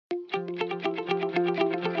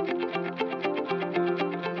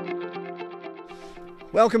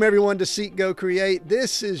Welcome, everyone, to Seek, Go, Create.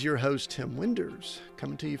 This is your host, Tim Winders,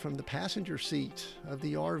 coming to you from the passenger seat of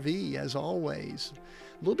the RV, as always.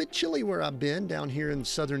 A little bit chilly where I've been down here in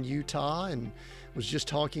southern Utah, and was just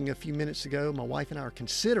talking a few minutes ago. My wife and I are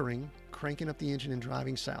considering cranking up the engine and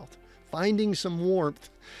driving south, finding some warmth.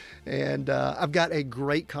 And I've got a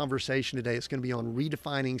great conversation today. It's going to be on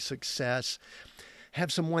redefining success.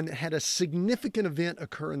 Have someone that had a significant event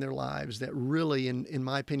occur in their lives that really, in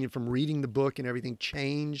my opinion, from reading the book and everything,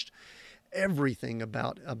 changed everything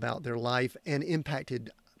about their life and impacted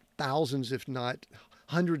thousands, if not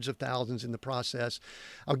hundreds of thousands in the process.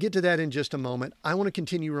 I'll get to that in just a moment. I want to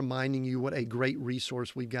continue reminding you what a great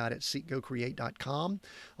resource we've got at seekgocreate.com,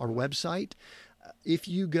 our website. If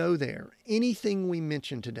you go there, anything we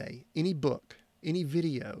mentioned today, any book, any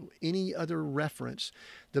video, any other reference,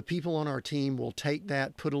 the people on our team will take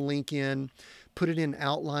that, put a link in, put it in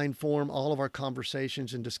outline form, all of our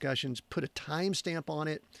conversations and discussions, put a timestamp on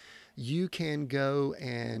it. You can go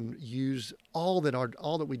and use all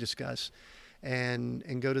that we discuss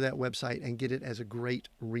and go to that website and get it as a great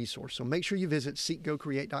resource. So make sure you visit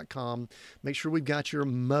seekgocreate.com. Make sure we've got your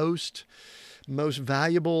most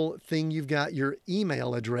valuable thing. You've got your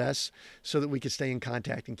email address so that we can stay in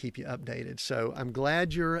contact and keep you updated. So I'm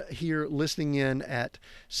glad you're here listening in at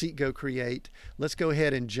Seek, Go, Create. Let's go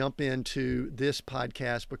ahead and jump into this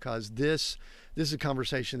podcast because this is a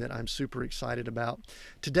conversation that I'm super excited about.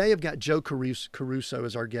 Today, I've got Joe Caruso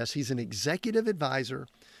as our guest. He's an executive advisor,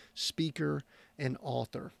 speaker, and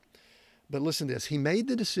author. But listen to this. He made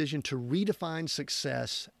the decision to redefine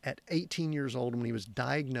success at 18 years old when he was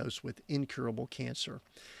diagnosed with incurable cancer.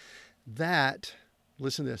 That,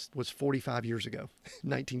 listen to this, was 45 years ago,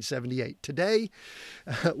 1978. Today,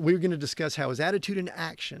 we're going to discuss how his attitude and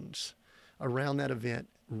actions around that event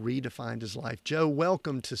redefined his life. Joe,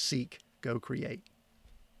 welcome to Seek, Go, Create.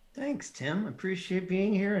 Thanks, Tim. I appreciate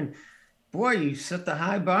being here. And boy, you set the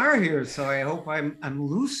high bar here. So I hope I'm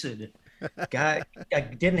lucid. I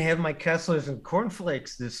didn't have my Kesslers and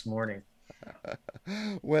cornflakes this morning.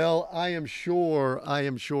 Well, I am sure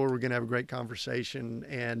we're going to have a great conversation.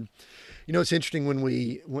 And it's interesting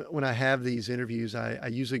when I have these interviews, I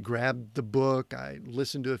usually grab the book, I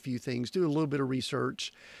listen to a few things, do a little bit of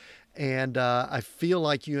research. And I feel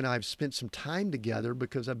like you and I have spent some time together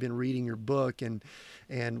because I've been reading your book, and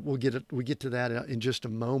we get to that in just a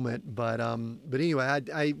moment. But anyway,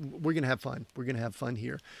 we're gonna have fun. We're gonna have fun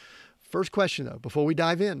here. First question though, before we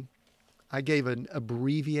dive in, I gave an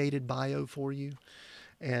abbreviated bio for you,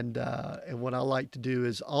 and what I like to do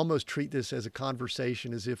is almost treat this as a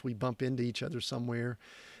conversation, as if we bump into each other somewhere.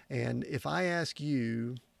 And if I ask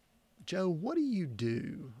you, Joe, what do you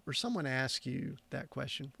do? Or someone asks you that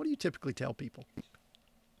question, what do you typically tell people?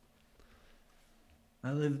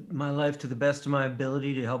 I live my life to the best of my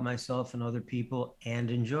ability to help myself and other people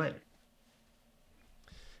and enjoy it.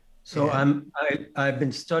 So I've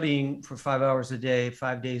been studying for 5 hours a day,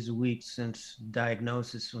 5 days a week since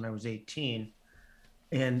diagnosis when I was 18.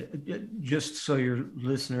 And just so your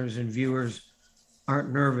listeners and viewers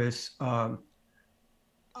aren't nervous, I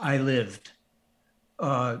lived.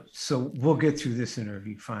 So we'll get through this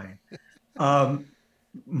interview fine.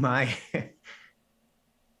 I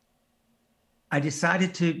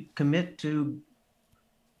decided to commit to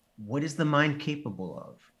what is the mind capable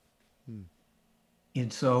of.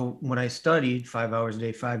 And so when I studied 5 hours a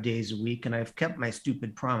day, 5 days a week, and I've kept my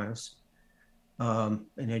stupid promise, and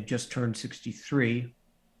I just turned 63,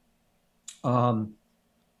 I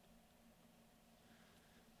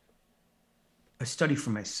study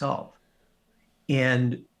for myself.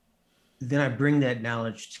 And then I bring that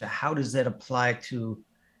knowledge to how does that apply to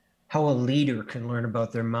how a leader can learn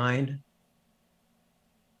about their mind,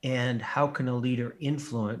 and how can a leader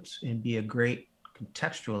influence and be a great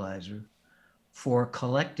contextualizer for a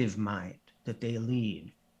collective mind that they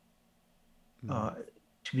lead, to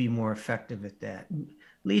be more effective at that.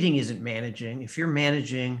 Leading isn't managing. If you're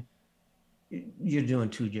managing, you're doing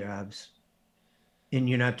two jobs and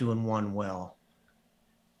you're not doing one well.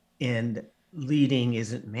 And leading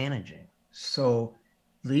isn't managing. So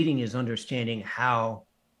leading is understanding how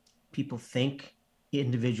people think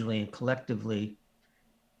individually and collectively,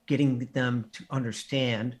 getting them to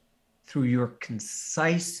understand through your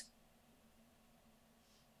concise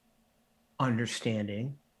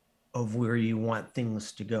understanding of where you want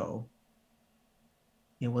things to go.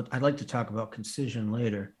 I'd like to talk about concision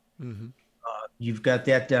later. Mm-hmm. You've got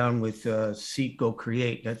that down with Seek, Go,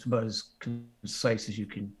 Create. That's about as concise as you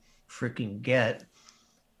can freaking get.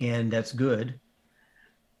 And that's good.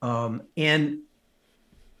 And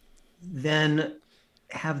then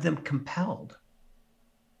have them compelled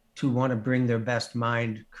to want to bring their best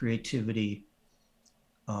mind, creativity,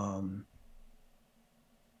 um,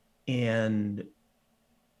 and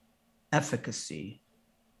efficacy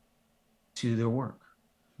to their work.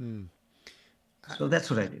 Hmm. So that's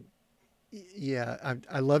what I do. Yeah,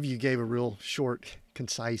 I love you gave a real short,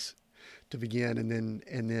 concise to begin,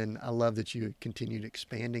 and then I love that you continued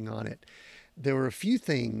expanding on it. There were a few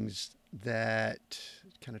things that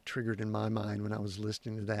kind of triggered in my mind when I was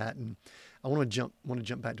listening to that, and I want to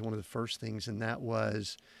jump back to one of the first things, and that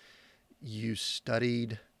was you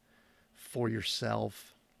studied for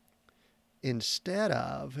yourself instead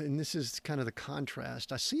of, and this is kind of the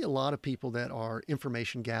contrast. I see a lot of people that are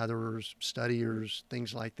information gatherers, studiers,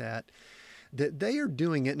 things like that they are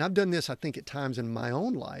doing it. And I've done this, I think, at times in my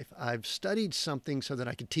own life. I've studied something so that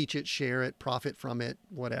I could teach it, share it, profit from it,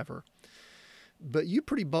 whatever. But you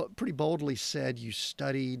pretty boldly said you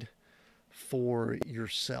studied for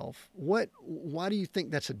yourself. Why do you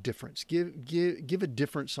think that's a difference? Give a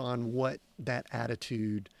difference on what that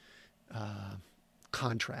attitude uh,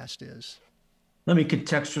 contrast is. Let me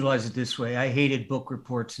contextualize it this way. I hated book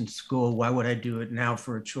reports in school. Why would I do it now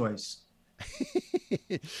for a choice?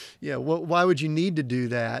 Yeah, why would you need to do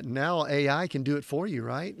that? Now AI can do it for you,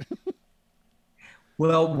 right?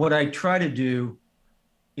 Well, what I try to do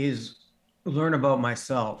is learn about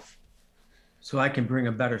myself so I can bring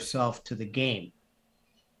a better self to the game.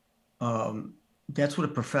 Um, that's what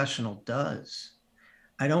a professional does.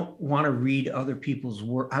 I don't want to read other people's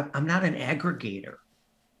work. I'm not an aggregator.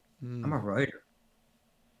 I'm Mm. a writer.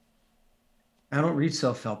 I don't read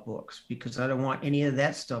self-help books because I don't want any of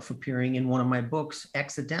that stuff appearing in one of my books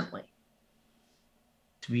accidentally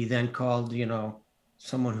to be then called,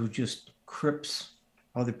 someone who just crips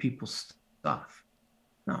other people's stuff.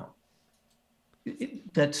 No,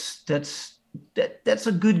 that's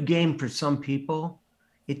a good game for some people.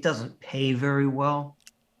 It doesn't pay very well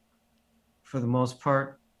for the most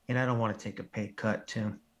part, and I don't want to take a pay cut,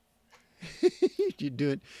 Tim.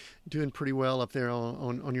 You're doing pretty well up there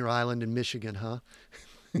on your island in Michigan, huh?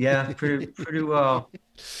 Yeah, pretty well.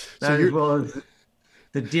 So Not as you're well as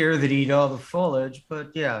the deer that eat all the foliage,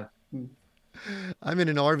 but yeah. I'm in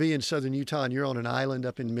an RV in southern Utah, and you're on an island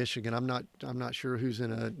up in Michigan. I'm not sure who's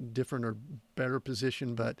in a different or better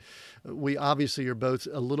position, but we obviously are both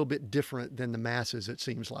a little bit different than the masses. It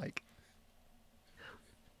seems like.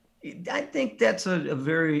 I think that's a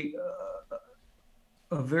very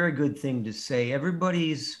good thing to say.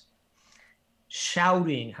 Everybody's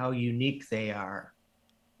shouting how unique they are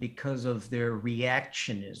because of their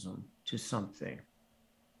reactionism to something,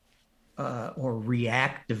 or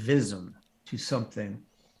reactivism to something.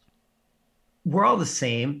 We're all the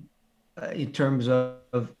same in terms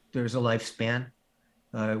of there's a lifespan.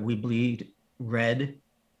 We bleed red.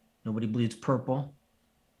 Nobody bleeds purple.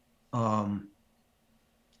 Um,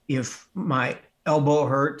 if my elbow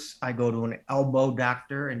hurts, I go to an elbow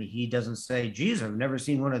doctor and he doesn't say, geez, I've never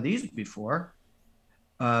seen one of these before.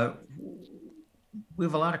 Uh, we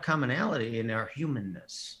have a lot of commonality in our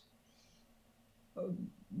humanness.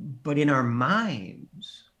 But in our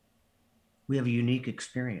minds, we have a unique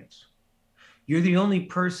experience. You're the only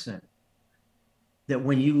person that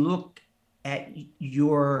when you look at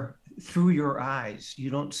through your eyes, you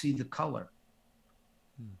don't see the color.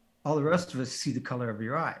 All the rest of us see the color of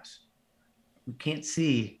your eyes. We can't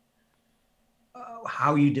see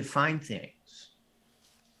how you define things.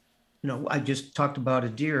 I just talked about a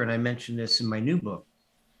deer, and I mentioned this in my new book.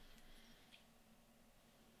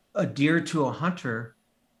 A deer to a hunter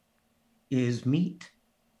is meat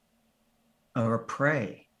or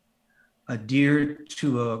prey. A deer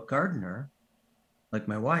to a gardener, like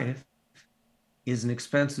my wife, is an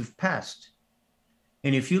expensive pest.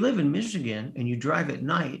 And if you live in Michigan and you drive at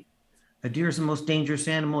night, a deer is the most dangerous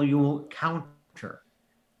animal you will encounter.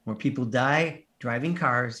 More people die driving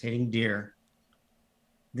cars, hitting deer,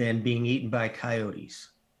 than being eaten by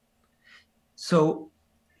coyotes. So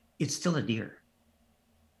it's still a deer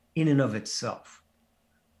in and of itself.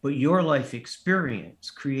 But your life experience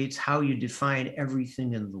creates how you define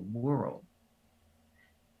everything in the world.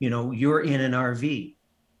 You're in an RV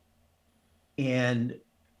and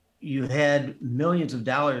you had millions of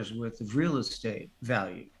dollars worth of real estate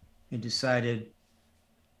value and decided,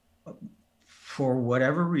 for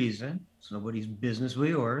whatever reason, it's nobody's business but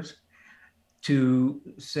yours, to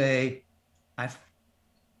say, I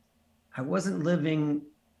wasn't living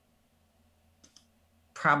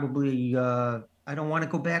probably, I don't want to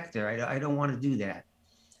go back there. I don't want to do that.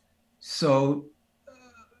 So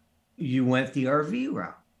you went the RV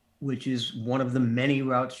route, which is one of the many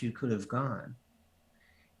routes you could have gone.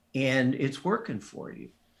 And it's working for you.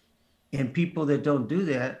 And people that don't do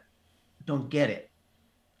that don't get it.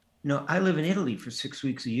 I live in Italy for 6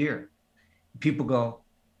 weeks a year. People go,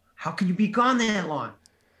 How can you be gone that long?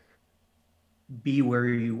 Be where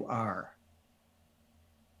you are.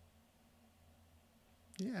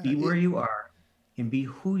 Yeah. Be where you are and be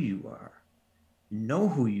who you are. Know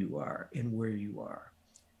who you are and where you are.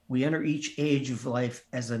 We enter each age of life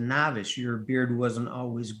as a novice. Your beard wasn't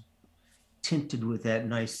always tinted with that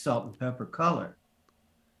nice salt and pepper color,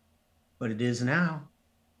 but it is now.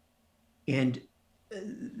 And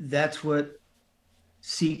that's what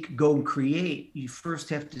seek, go, and create. You first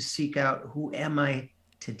have to seek out, who am I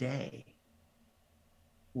today?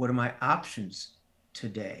 What are my options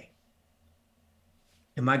today?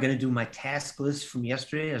 Am I going to do my task list from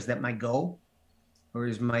yesterday? Is that my goal? Or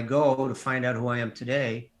is my goal to find out who I am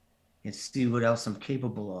today and see what else I'm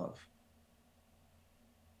capable of?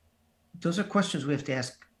 Those are questions we have to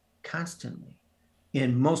ask constantly.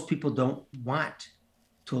 And most people don't want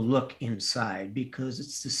to look inside because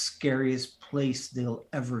it's the scariest place they'll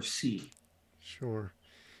ever see. Sure.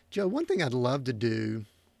 Joe, one thing I'd love to do,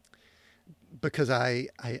 because I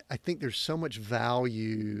think there's so much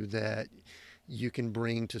value that you can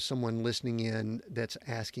bring to someone listening in that's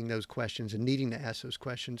asking those questions and needing to ask those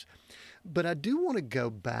questions. But I do want to go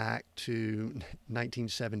back to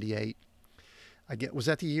 1978. Was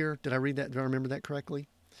that the year? Did I read that? Do I remember that correctly?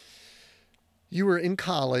 You were in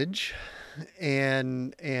college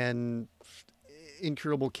and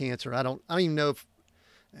incurable cancer. I don't even know if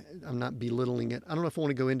I'm not belittling it. I don't know if I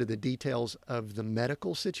want to go into the details of the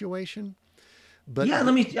medical situation, but Yeah,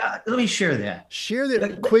 let me share that. share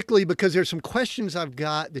that quickly because there's some questions I've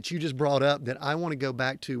got that you just brought up that I want to go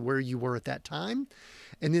back to where you were at that time,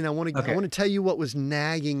 and then I Okay. want to tell you what was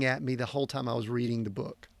nagging at me the whole time I was reading the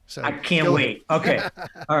book. I So can't go ahead. wait. Okay.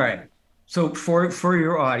 All right. So for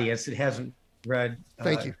your audience that hasn't read,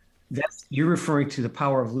 Thank you. that's you're referring to The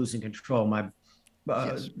Power of Losing Control, my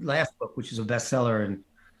Yes. last book, which is a bestseller in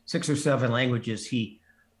 6 or 7 languages. He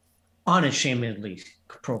unashamedly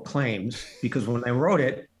proclaims, because when I wrote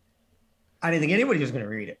it, I didn't think anybody was going to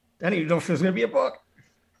read it. I didn't even know if there was going to be a book.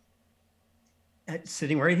 It's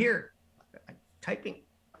sitting right here, typing.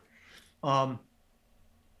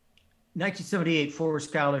 1978, 4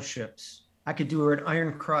 scholarships. I could do an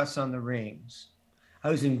Iron Cross on the rings.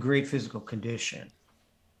 I was in great physical condition.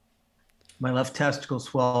 My left testicle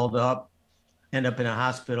swelled up, end up in a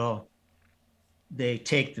hospital. They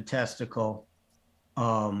take the testicle.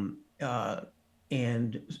 And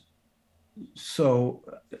so,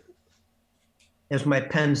 as my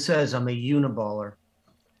pen says, I'm a uniballer.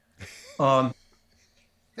 Um,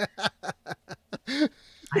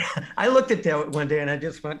 I looked at that one day and I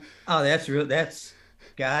just went, "Oh, that's real. That's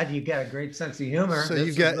God. You got a great sense of humor." So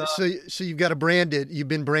This is you've got a branded. You've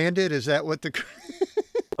been branded. Is that what the?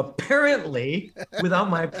 apparently without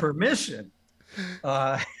my permission.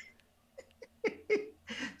 Uh,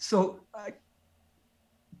 so I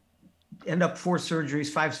end up 4 surgeries,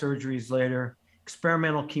 5 surgeries later,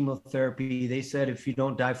 experimental chemotherapy. They said, if you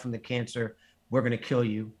don't die from the cancer, we're going to kill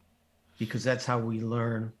you, because that's how we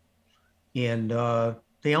learn. And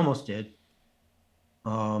they almost did.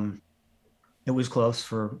 It was close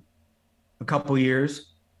for a couple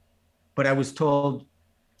years, but I was told,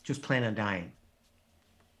 just plan on dying.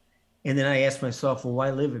 And then I asked myself, well, why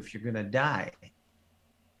live if you're going to die?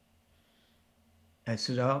 I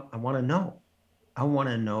said, oh, I want to know. I want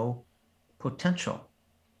to know potential.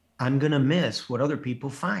 I'm going to miss what other people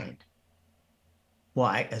find. Well,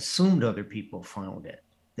 I assumed other people found it.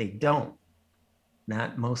 They don't.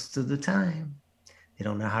 Not most of the time. They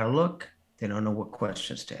don't know how to look. They don't know what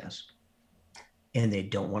questions to ask. And they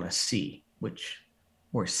don't want to see,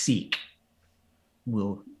 or seek,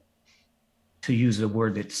 to use a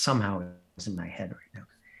word that somehow is in my head right now.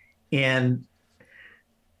 And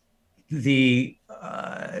I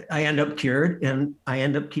end up cured, and I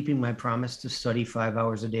end up keeping my promise to study 5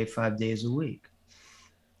 hours a day, 5 days a week.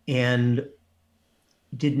 And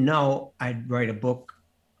didn't know I'd write a book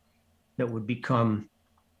that would become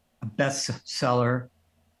a bestseller,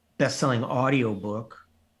 best-selling audiobook,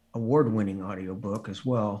 award-winning audiobook as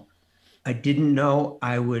well. I didn't know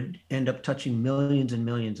I would end up touching millions and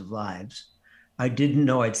millions of lives. I didn't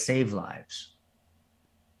know I'd save lives.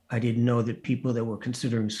 I didn't know that people that were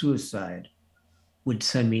considering suicide would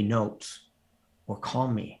send me notes or call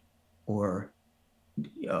me, or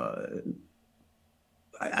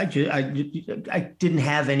I didn't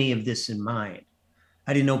have any of this in mind.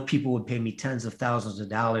 I didn't know people would pay me tens of thousands of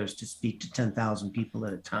dollars to speak to 10,000 people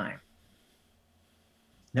at a time.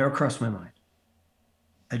 Never crossed my mind.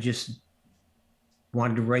 I just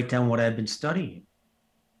wanted to write down what I'd been studying.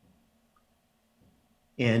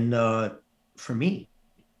 And for me,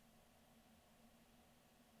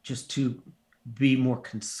 just to be more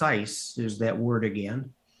concise, there's that word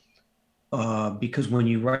again. because when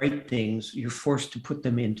you write things, you're forced to put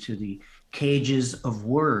them into the cages of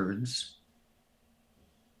words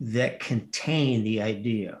that contain the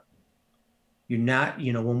idea. You're not,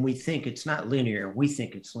 when we think it's not linear, we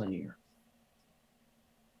think it's linear.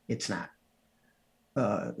 It's not.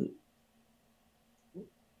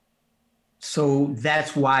 So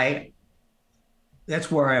that's where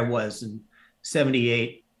I was in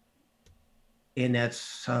 78. And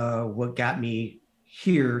that's what got me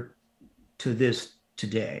here to this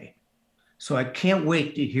today. So I can't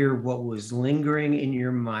wait to hear what was lingering in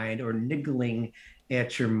your mind or niggling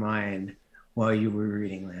at your mind while you were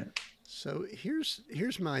reading that. So here's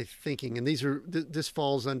my thinking, and this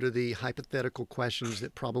falls under the hypothetical questions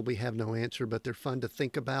that probably have no answer, but they're fun to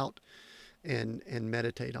think about and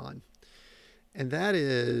meditate on. And that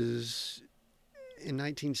is, in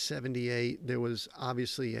 1978, there was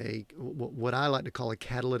obviously what I like to call a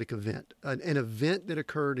catalytic event, an event that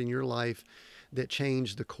occurred in your life that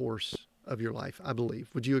changed the course of your life, I believe.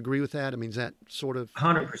 Would you agree with that? I mean, is that sort of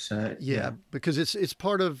 100%? Yeah, because it's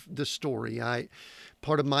part of the story.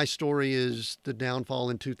 Part of my story is the downfall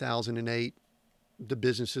in 2008. The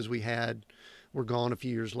businesses we had were gone a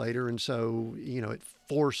few years later, and so it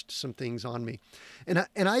forced some things on me, and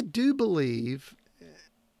I do believe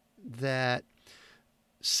that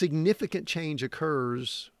significant change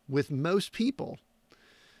occurs with most people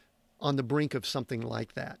on the brink of something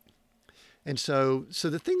like that. And so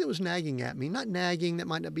the thing that was nagging at me, not nagging, that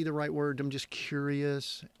might not be the right word, I'm just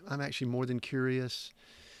curious. I'm actually more than curious,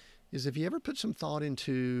 is if you ever put some thought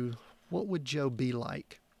into what would Joe be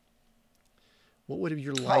like? What would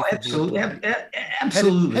your life have looked like?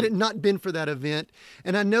 Absolutely. Had it not been for that event?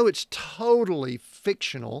 And I know it's totally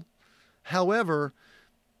fictional. However,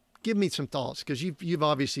 give me some thoughts, because you've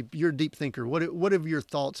obviously, you're a deep thinker. What have your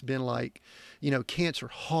thoughts been like? Cancer,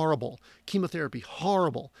 horrible. Chemotherapy,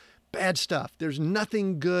 horrible. Bad stuff. There's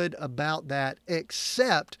nothing good about that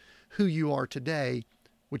except who you are today,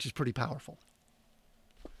 which is pretty powerful.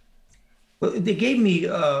 Well, they gave me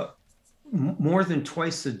more than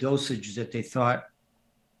twice the dosage that they thought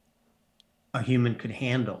a human could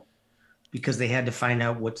handle, because they had to find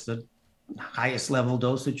out what's the highest level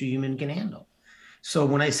dosage a human can handle. So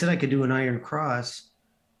when I said I could do an Iron Cross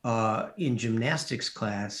in gymnastics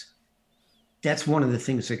class, that's one of the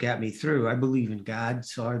things that got me through. I believe in God,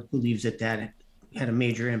 so I believe that had a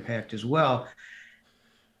major impact as well.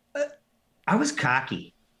 I was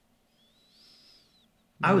cocky.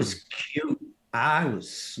 I was cute. I was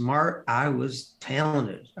smart. I was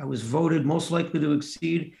talented. I was voted most likely to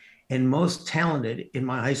exceed and most talented in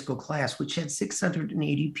my high school class, which had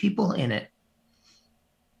 680 people in it.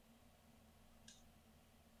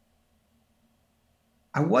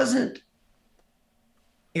 I wasn't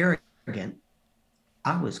arrogant.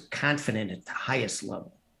 I was confident at the highest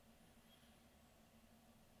level.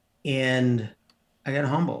 And I got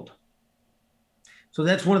humbled. So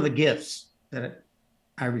that's one of the gifts that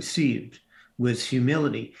I received, was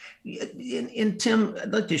humility. And Tim,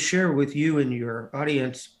 I'd like to share with you and your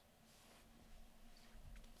audience,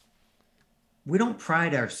 we don't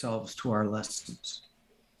pride ourselves to our lessons.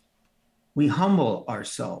 We humble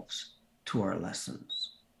ourselves to our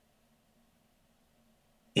lessons.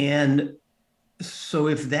 And so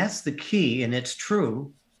if that's the key, and it's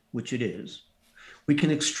true, which it is, we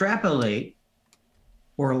can extrapolate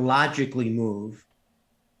or logically move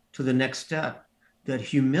to the next step, that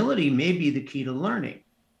humility may be the key to learning.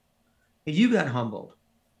 And you got humbled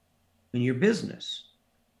in your business.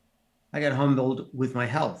 I got humbled with my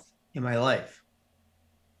health in my life.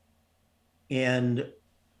 And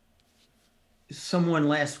someone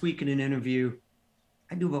last week in an interview,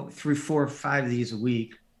 I do about 3, 4, 5 of these a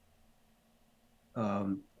week.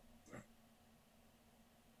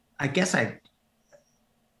 I guess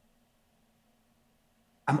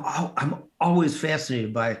I'm always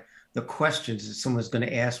fascinated by the questions that someone's going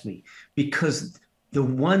to ask me, because the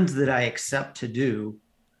ones that I accept to do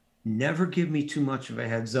never give me too much of a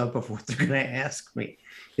heads up of what they're going to ask me.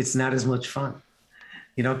 It's not as much fun,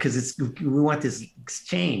 because we want this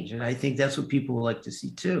exchange, and I think that's what people would like to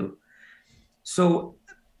see too. So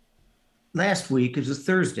last week, it was a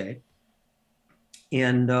Thursday,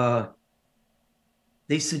 and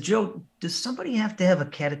they said, Joe, does somebody have to have a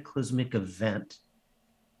cataclysmic event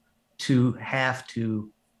to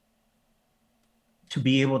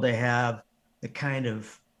be able to have the kind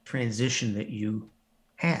of transition that you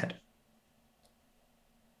had?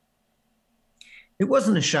 It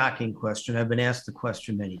wasn't a shocking question. I've been asked the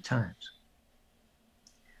question many times.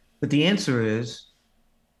 But the answer is,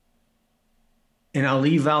 and I'll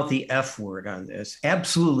leave out the F word on this,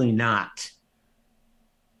 absolutely not.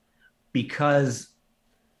 Because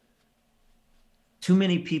Too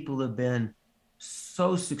many people have been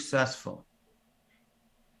so successful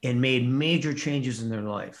and made major changes in their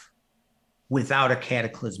life without a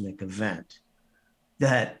cataclysmic event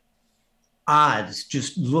that odds,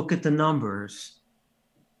 just look at the numbers.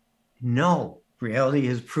 No, reality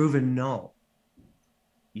has proven no.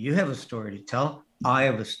 You have a story to tell. I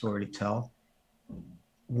have a story to tell.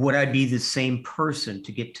 Would I be the same person,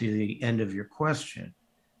 to get to the end of your question?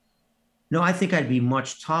 No, I think I'd be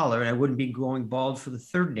much taller and I wouldn't be going bald for the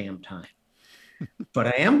third damn time. But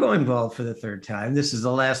I am going bald for the third time. This is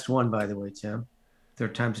the last one, by the way, Tim.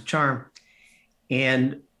 Third time's a charm.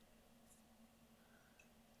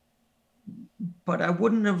 But I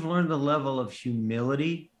wouldn't have learned the level of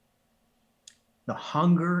humility, the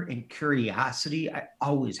hunger and curiosity I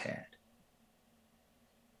always had.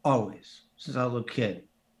 Always, since I was a little kid.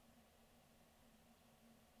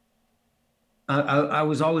 I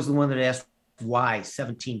was always the one that asked why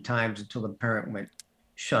 17 times until the parent went,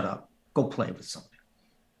 shut up, go play with something.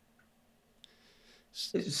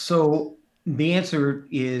 So the answer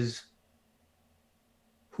is,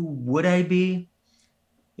 who would I be?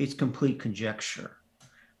 It's complete conjecture.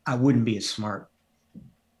 I wouldn't be as smart.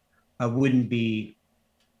 I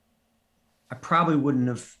probably wouldn't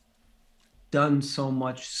have done so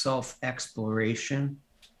much self-exploration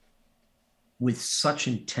with such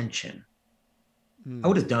intention. I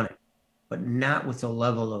would have done it, but not with the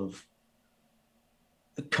level of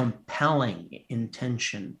compelling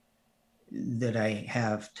intention that I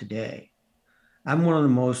have today. I'm one of the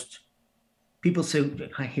most, people say,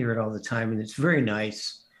 I hear it all the time, and it's very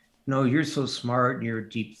nice. No, you're so smart and you're a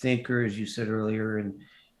deep thinker, as you said earlier. And,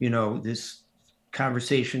 this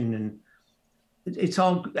conversation, and it's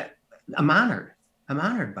all, I'm honored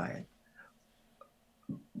by it.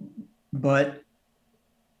 But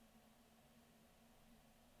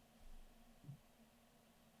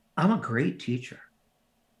I'm a great teacher.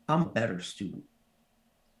 I'm a better student.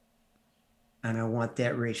 And I want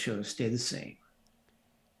that ratio to stay the same.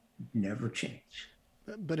 Never change.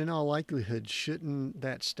 But in all likelihood, shouldn't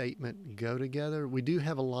that statement go together? We do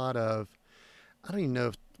have a lot of, I don't even know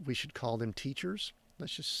if we should call them teachers.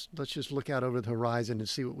 Let's just look out over the horizon and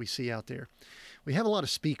see what we see out there. We have a lot of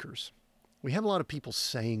speakers. We have a lot of people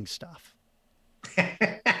saying stuff.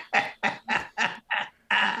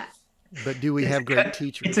 But do we have great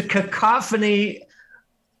teachers? It's a cacophony.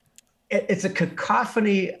 It's a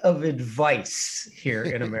cacophony of advice here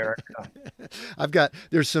in America.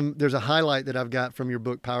 There's a highlight that I've got from your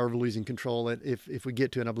book, Power of Losing Control. That if we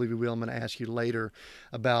get to it, and I believe we will, I'm going to ask you later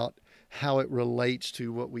about how it relates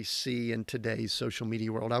to what we see in today's social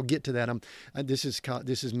media world. I'll get to that. This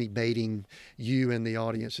is me baiting you and the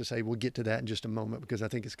audience to say we'll get to that in just a moment, because I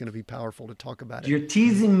think it's going to be powerful to talk about it. You're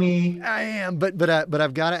teasing me. I am, but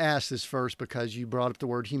I've got to ask this first, because you brought up the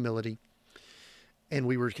word humility, and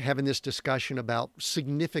we were having this discussion about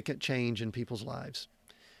significant change in people's lives,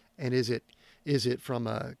 and is it from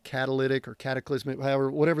a catalytic or cataclysmic,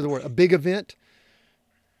 whatever the word, a big event?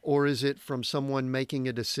 Or is it from someone making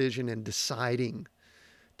a decision and deciding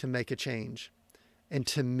to make a change? And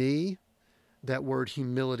to me, that word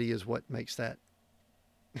humility is what makes that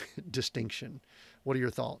distinction. What are your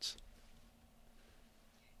thoughts?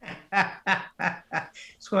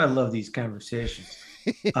 That's why I love these conversations.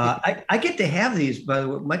 I get to have these, by the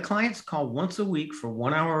way. My clients call once a week for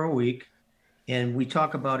 1 hour a week, and we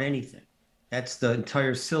talk about anything. That's the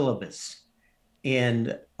entire syllabus.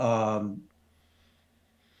 And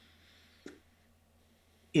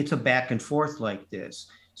it's a back and forth like this.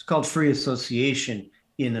 It's called free association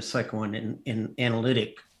in a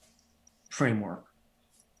psychoanalytic framework.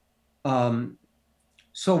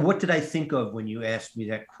 So what did I think of when you asked me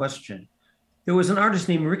that question? There was an artist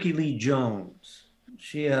named Rickie Lee Jones.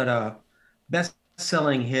 She had a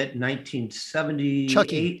best-selling hit in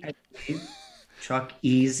 1978. Chuck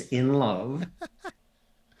E's In Love.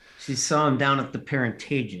 She saw him down at the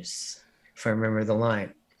Parentageous, if I remember the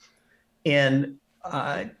line. And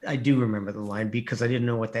I do remember the line, because I didn't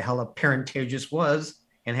know what the hell a Parentageous was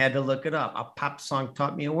and had to look it up. A pop song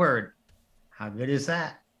taught me a word. How good is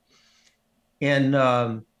that? And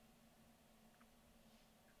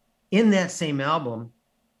in that same album,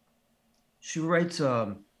 she writes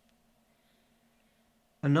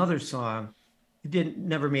another song. It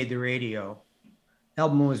never made the radio.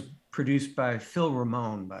 Album was produced by Phil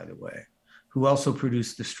Ramone, by the way, who also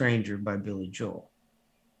produced The Stranger by Billy Joel.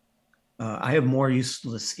 I have more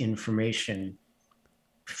useless information.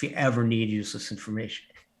 If you ever need useless information,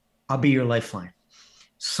 I'll be your lifeline.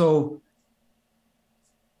 So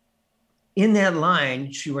in that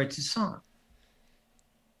line, she writes a song.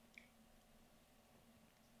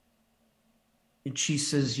 And she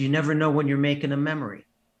says, "You never know when you're making a memory."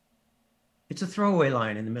 It's a throwaway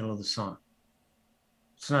line in the middle of the song.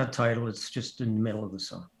 It's not a title, it's just in the middle of the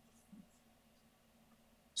song.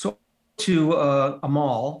 So to a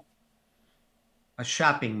mall, a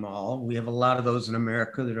shopping mall. We have a lot of those in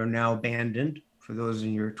America that are now abandoned, for those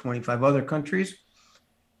in your 25 other countries.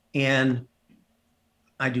 And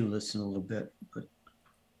I do listen a little bit, but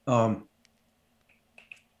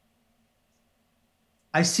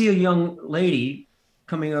I see a young lady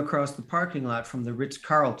coming across the parking lot from the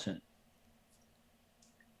Ritz-Carlton,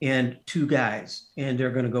 and two guys, and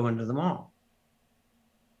they're going to go into the mall.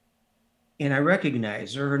 And I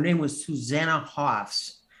recognize her. Her name was Susanna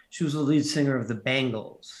Hoffs. She was the lead singer of the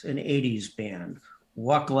Bangles, an 80s band,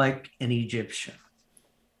 Walk Like an Egyptian.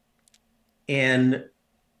 And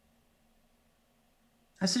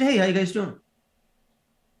I said, "Hey, how you guys doing?"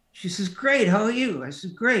 She says, "Great, how are you?" I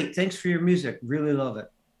said, "Great, thanks for your music, really love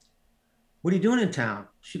it. What are you doing in town?"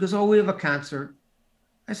 She goes, "Oh, we have a concert."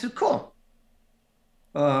 I said, "Cool."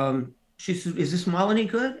 She said, "Is this mall any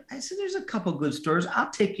good?" I said, "There's a couple good stores.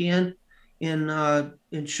 I'll take you in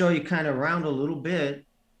and show you kind of around a little bit,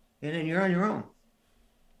 and then you're on your own."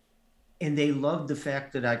 And they loved the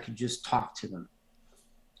fact that I could just talk to them.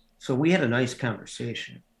 So we had a nice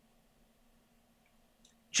conversation.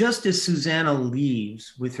 Just as Susanna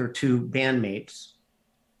leaves with her two bandmates,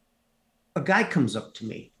 a guy comes up to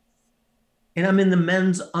me, and I'm in the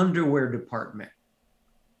men's underwear department.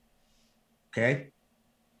 Okay.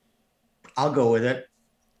 I'll go with it.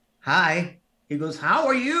 "Hi." He goes, "How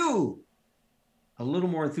are you?" A little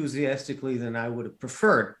more enthusiastically than I would have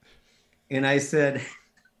preferred. And I said,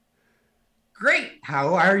 "Great.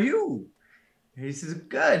 How are you?" And he says,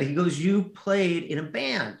 "Good." He goes, "You played in a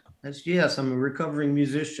band?" I said, "Yes, I'm a recovering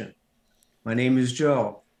musician. My name is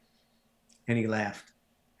Joe." And he laughed.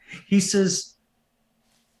 He says,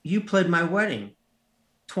 "You played my wedding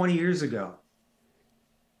 20 years ago."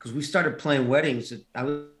 Because we started playing weddings I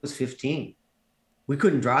was 15. We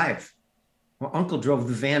couldn't drive. My uncle drove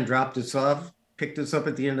the van, dropped us off, picked us up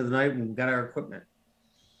at the end of the night, and got our equipment.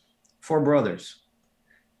 4 brothers.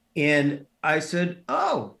 And I said,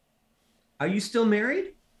 "Oh, are you still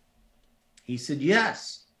married?" He said,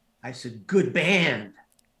 "Yes." I said, "Good band."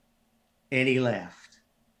 And he laughed.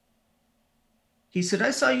 He said, "I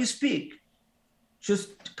saw you speak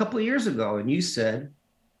just a couple of years ago, and you said,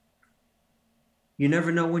 you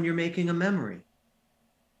never know when you're making a memory."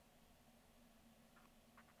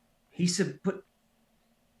 He said, "But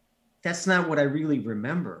that's not what I really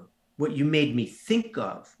remember. What you made me think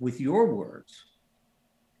of with your words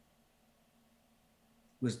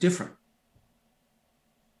was different."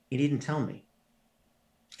 He didn't tell me.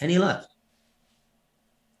 And he left.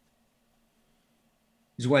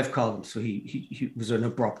 His wife called him, so he was an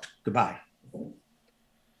abrupt goodbye.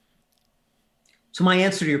 So my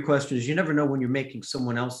answer to your question is, you never know when you're making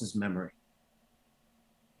someone else's memory.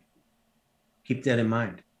 Keep that in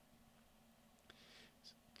mind.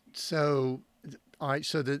 So, all right.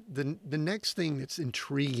 So the next thing that's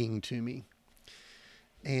intriguing to me,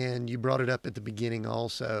 and you brought it up at the beginning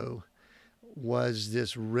also, was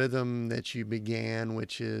this rhythm that you began,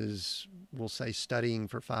 which is, we'll say, studying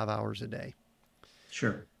for 5 hours a day.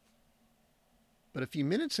 Sure. But a few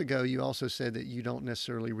minutes ago, you also said that you don't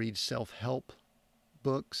necessarily read self-help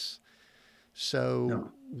books. So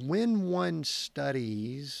No. when one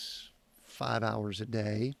studies 5 hours a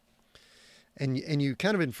day, and you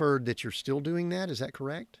kind of inferred that you're still doing that, is that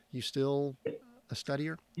correct? You still a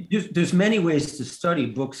studier? There's many ways to study.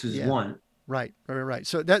 Books is Yeah. one. Right.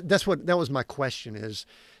 So that was my question is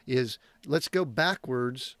let's go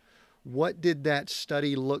backwards. What did that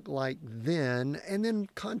study look like then? And then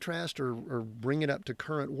contrast or bring it up to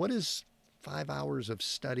current. What does 5 hours of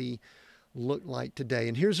study look like today?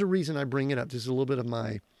 And here's the reason I bring it up. This is a little bit of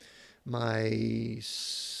my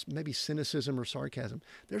maybe cynicism or sarcasm.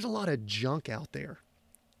 There's a lot of junk out there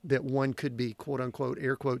that one could be, quote unquote,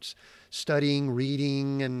 air quotes, studying,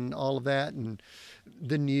 reading, and all of that, and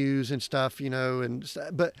the news and stuff,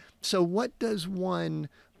 but so what does one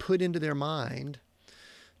put into their mind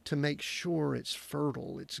to make sure it's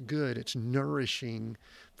fertile, it's good, it's nourishing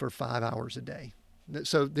for 5 hours a day?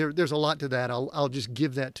 So there's a lot to that. I'll just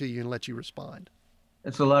give that to you and let you respond.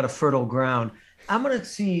 It's a lot of fertile ground. I'm going to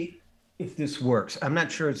see if this works. I'm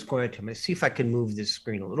not sure it's going to. I'm going to see if I can move this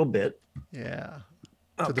screen a little bit. Yeah.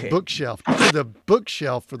 To Okay. the bookshelf. Go to the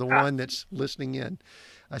bookshelf for the one that's listening in.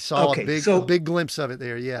 I saw a big glimpse of it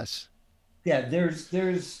there. Yes. Yeah, there's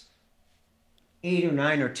 8 or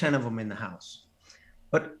 9 or 10 of them in the house.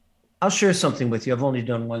 But I'll share something with you. I've only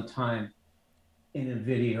done one time in a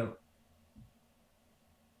video.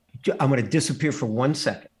 I'm going to disappear for 1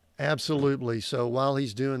 second. Absolutely. So while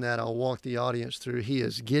he's doing that, I'll walk the audience through. He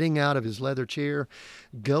is getting out of his leather chair,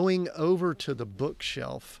 going over to the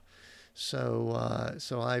bookshelf. So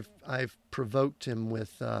I've provoked him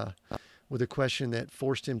with a question that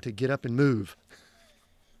forced him to get up and move.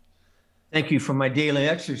 Thank you for my daily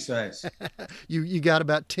exercise. You got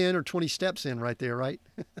about 10 or 20 steps in right there, right?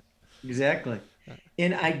 Exactly.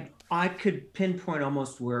 And I could pinpoint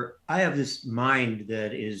almost where I have this mind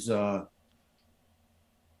that is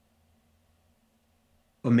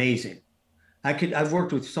amazing. I've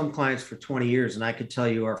worked with some clients for 20 years and I could tell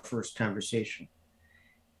you our first conversation.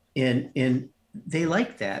 And they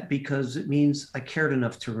like that because it means I cared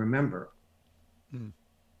enough to remember. Hmm.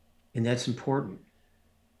 And that's important.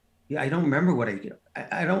 Yeah, I don't remember what I did.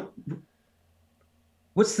 I don't.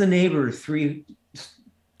 What's the neighbor 3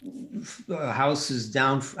 houses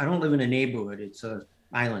down? I don't live in a neighborhood. It's an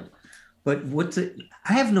island. But what's it?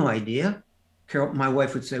 I have no idea. Carol, my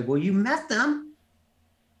wife would say, well, you met them.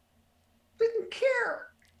 Didn't care.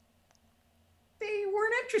 They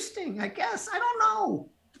weren't interesting, I guess. I don't know.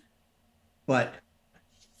 But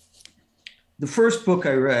the first book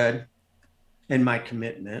I read and my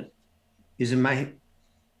commitment is in my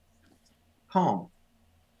home.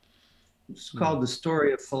 It's called The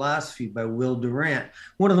Story of Philosophy by Will Durant,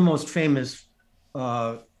 one of the most famous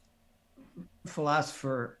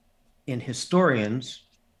philosopher and historians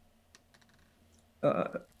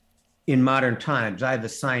in modern times. I have a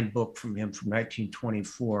signed book from him from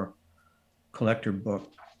 1924, collector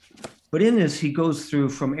book. But in this, he goes through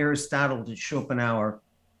from Aristotle to Schopenhauer.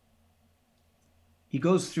 He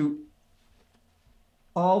goes through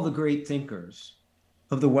all the great thinkers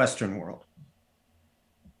of the Western world.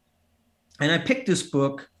 And I picked this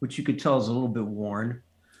book, which you could tell is a little bit worn,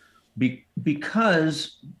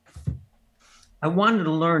 because I wanted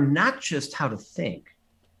to learn not just how to think.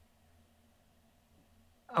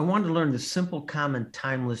 I wanted to learn the simple, common,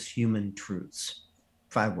 timeless human truths.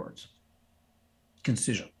 5 words.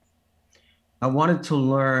 Concision. I wanted to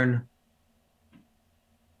learn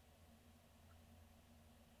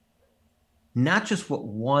not just what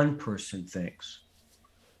one person thinks.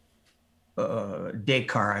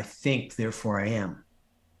 Descartes, I think, therefore I am.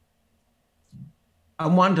 I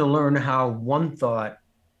wanted to learn how one thought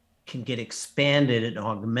can get expanded and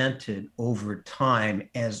augmented over time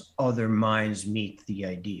as other minds meet the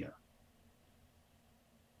idea.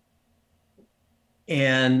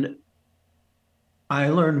 And I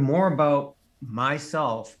learned more about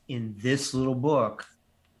myself in this little book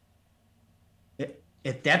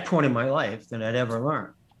at that point in my life than I'd ever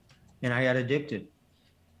learned. And I got addicted.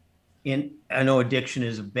 And I know addiction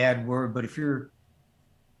is a bad word, but if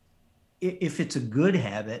it's a good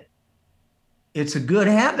habit, it's a good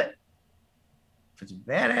habit. If it's a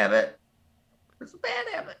bad habit, it's a bad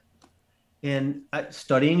habit. And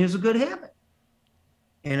studying is a good habit.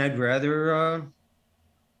 And I'd rather,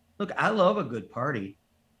 look, I love a good party.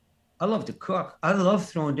 I love to cook. I love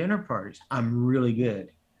throwing dinner parties. I'm really good.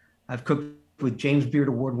 I've cooked with James Beard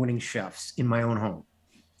award-winning chefs in my own home.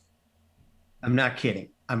 I'm not kidding.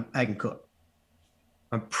 I can cook.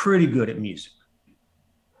 I'm pretty good at music.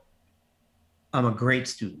 I'm a great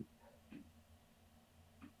student.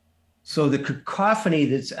 So the cacophony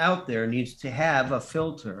that's out there needs to have a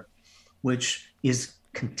filter, which is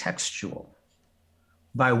contextual.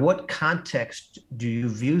 By what context do you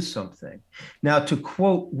view something? Now, to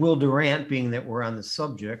quote Will Durant, being that we're on the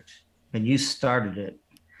subject, and you started it,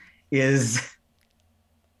 is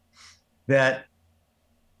that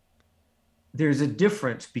there's a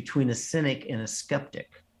difference between a cynic and a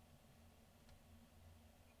skeptic.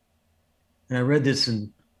 And I read this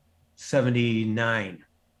in 79.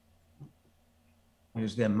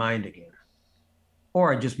 There's that mind again.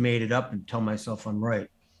 Or I just made it up and tell myself I'm right,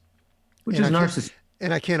 which is narcissism.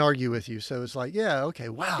 And I can't argue with you. So it's like, yeah, okay,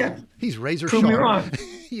 wow. Yeah. He's razor sharp. Prove me wrong.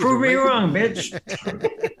 Prove me wrong, bitch.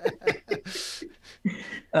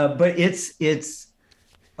 But it's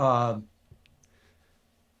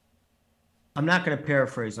I'm not going to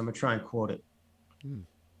paraphrase. I'm going to try and quote it.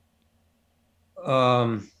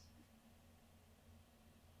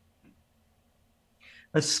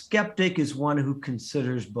 A skeptic is one who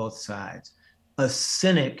considers both sides. A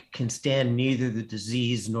cynic can stand neither the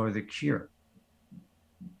disease nor the cure.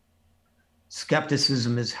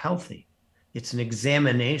 Skepticism is healthy. It's an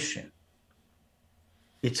examination.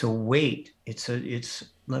 It's a wait. It's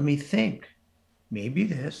let me think. Maybe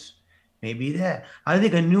this, maybe that. I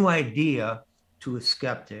think a new idea to a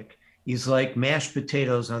skeptic is like mashed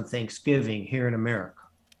potatoes on Thanksgiving here in America.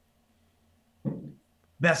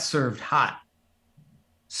 Best served hot,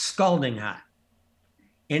 scalding hot,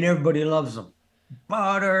 and everybody loves them.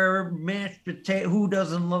 butter, mashed potato. Who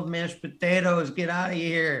doesn't love mashed potatoes? Get out of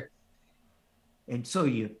here. And so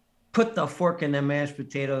you put the fork in the mashed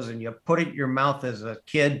potatoes and you put it in your mouth as a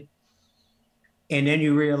kid. And then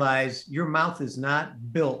you realize your mouth is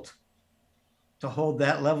not built to hold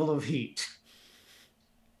that level of heat.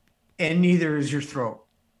 And neither is your throat.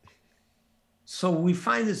 So we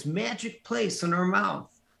find this magic place in our mouth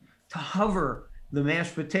to hover the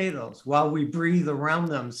mashed potatoes while we breathe around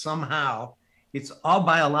them somehow. It's all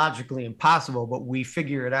biologically impossible, but we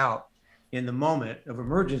figure it out in the moment of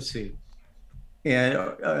emergency.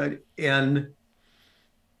 And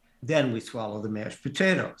then we swallow the mashed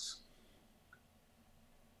potatoes.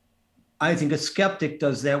 I think a skeptic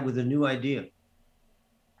does that with a new idea.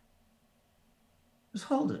 Just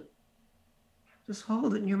hold it. Just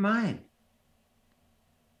hold it in your mind.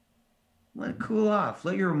 Let it cool off.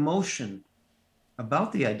 Let your emotion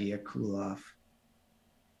about the idea cool off.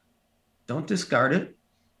 Don't discard it.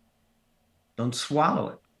 Don't swallow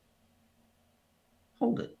it.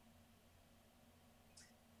 Hold it.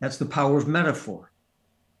 That's the power of metaphor.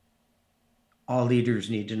 All leaders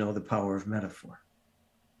need to know the power of metaphor.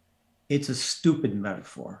 It's a stupid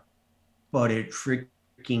metaphor, but it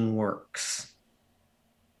freaking works.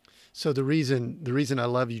 So the reason I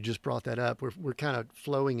love you just brought that up, we're kind of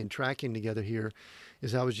flowing and tracking together here,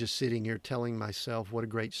 is I was just sitting here telling myself what a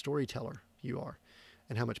great storyteller you are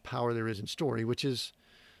and how much power there is in story, which is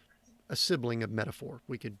a sibling of metaphor.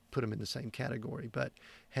 We could put them in the same category. But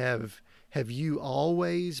have you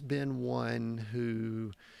always been one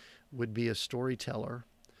who would be a storyteller,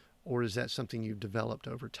 or is that something you've developed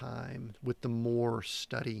over time with the more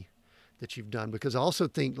study that you've done? Because I also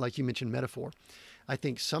think, like you mentioned, metaphor. I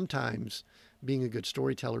think sometimes being a good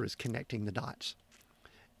storyteller is connecting the dots.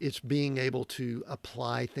 It's being able to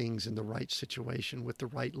apply things in the right situation with the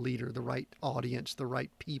right leader, the right audience, the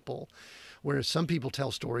right people. Whereas some people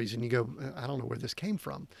tell stories and you go, I don't know where this came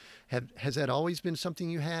from. Has that always been something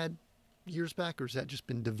you had years back, or has that just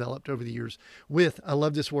been developed over the years with, I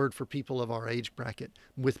love this word for people of our age bracket,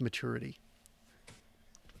 with maturity?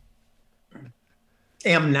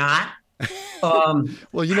 Am not.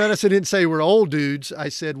 Well, you notice I didn't say we're old dudes. I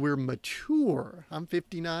said we're mature. I'm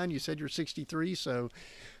 59. You said you're 63. So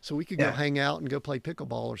we could go hang out and go play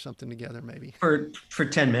pickleball or something together, maybe. For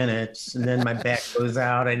 10 minutes. And then my back goes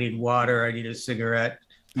out. I need water. I need a cigarette,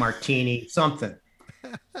 martini, something.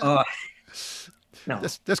 No.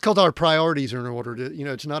 That's called our priorities are in order to,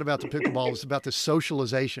 it's not about the pickleball. It's about the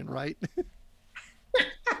socialization, right?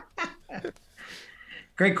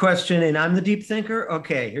 Great question. And I'm the deep thinker.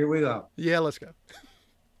 Okay, here we go. Yeah, let's go.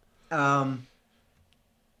 I'll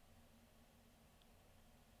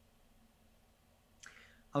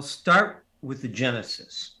start with the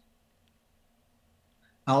genesis.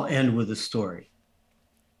 I'll end with a story.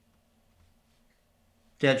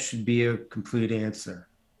 That should be a complete answer.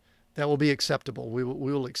 That will be acceptable. We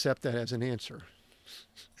will accept that as an answer.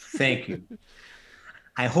 Thank you.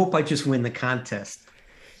 I hope I just win the contest.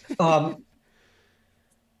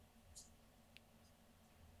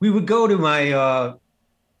 We would go to my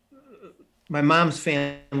mom's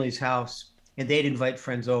family's house, and they'd invite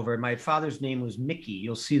friends over. And my father's name was Mickey.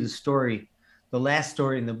 You'll see the story. The last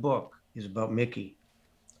story in the book is about Mickey.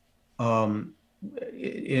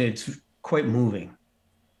 It's quite moving.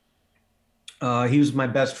 He was my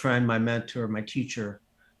best friend, my mentor, my teacher,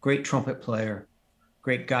 great trumpet player,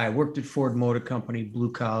 great guy. Worked at Ford Motor Company,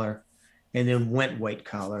 blue collar, and then went white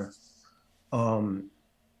collar.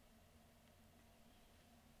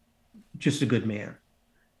 Just a good man,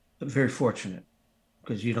 but very fortunate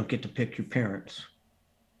because you don't get to pick your parents.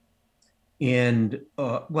 And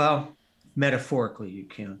well, metaphorically you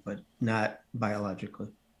can, but not biologically.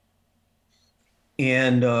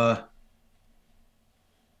 And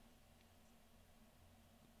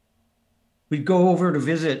we'd go over to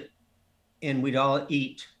visit and we'd all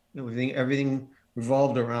eat. Everything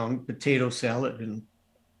revolved around potato salad and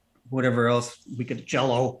whatever else we could,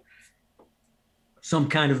 Jello, some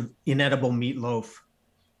kind of inedible meatloaf.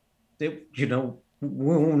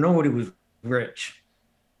 Nobody was rich.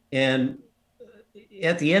 And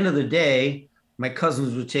at the end of the day, my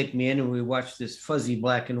cousins would take me in and we watch this fuzzy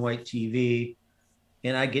black and white TV,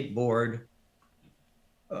 and I get bored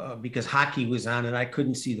because hockey was on and I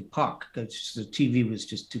couldn't see the puck because the TV was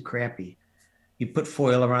just too crappy. You put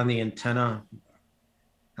foil around the antenna.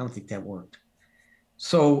 I don't think that worked.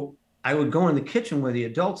 So I would go in the kitchen where the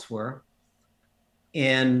adults were,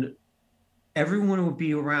 and everyone would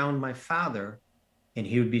be around my father, and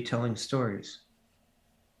he would be telling stories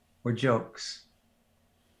or jokes,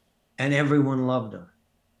 and everyone loved him.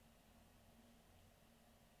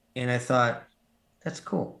 And I thought, that's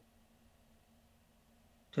cool.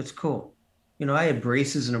 That's cool. You know, I had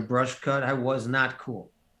braces and a brush cut. I was not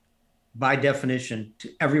cool by definition to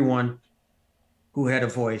everyone who had a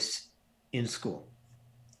voice in school.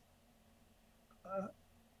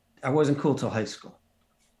 I wasn't cool till high school.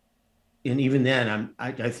 And even then,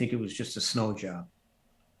 I think it was just a snow job,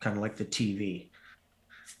 kind of like the TV.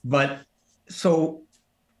 But so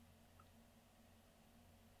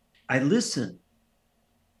I listened.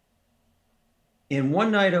 And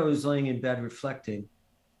one night I was laying in bed reflecting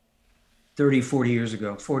 30, 40 years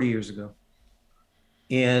ago.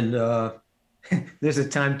 And there's a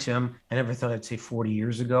time, Tim, I never thought I'd say 40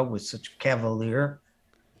 years ago with such cavalier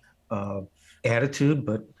attitude,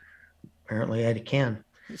 but apparently I can.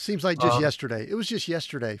 It seems like just yesterday. It was just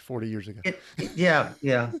yesterday, 40 years ago. Yeah.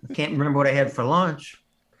 I can't remember what I had for lunch,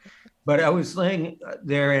 but I was laying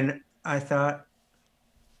there and I thought,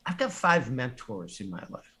 I've got 5 mentors in my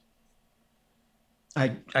life.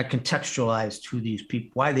 I contextualized who these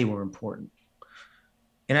people, why they were important.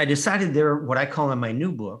 And I decided they're what I call in my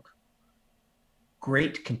new book,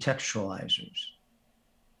 great contextualizers.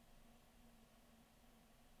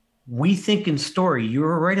 We think in story, you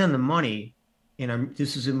were right on the money, and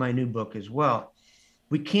this is in my new book as well.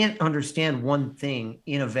 We can't understand one thing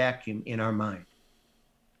in a vacuum in our mind.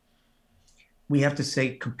 We have to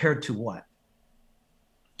say, compared to what?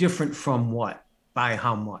 Different from what? By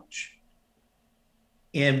how much?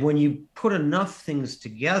 And when you put enough things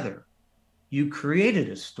together, you created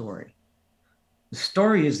a story. The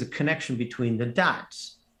story is the connection between the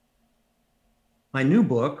dots. My new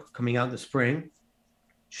book, coming out in the spring,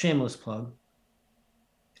 shameless plug,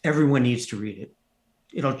 everyone needs to read it.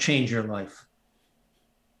 It'll change your life,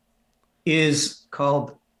 is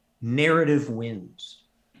called Narrative Wins.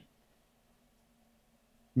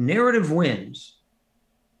 Narrative wins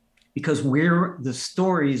because we're the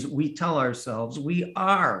stories we tell ourselves we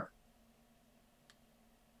are.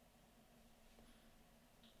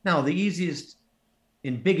 Now, the easiest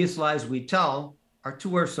and biggest lies we tell are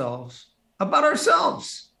to ourselves about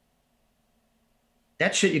ourselves.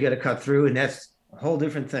 That shit you got to cut through, and that's a whole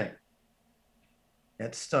different thing.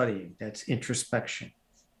 That's studying, that's introspection.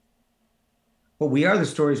 But we are the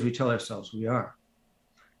stories we tell ourselves we are.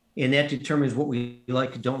 And that determines what we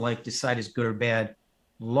like and don't like, decide is good or bad,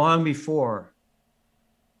 long before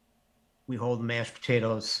we hold the mashed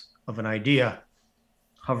potatoes of an idea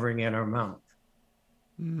hovering in our mouth.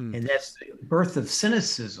 And that's the birth of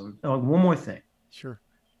cynicism. Oh, one more thing. Sure.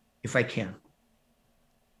 If I can.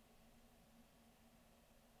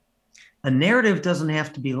 A narrative doesn't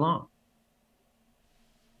have to be long.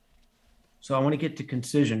 So I want to get to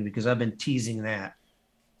concision because I've been teasing that.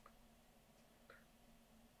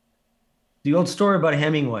 The old story about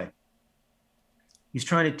Hemingway. He's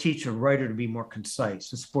trying to teach a writer to be more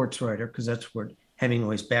concise, a sports writer, because that's where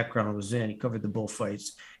Hemingway's background was in. He covered the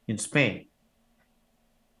bullfights in Spain.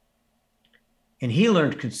 And he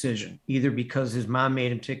learned concision, either because his mom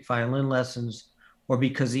made him take violin lessons or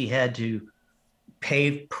because he had to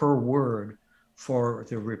pay per word for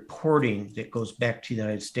the reporting that goes back to the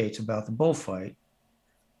United States about the bullfight,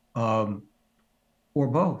 or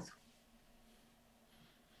both,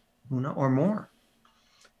 or more.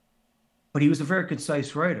 But he was a very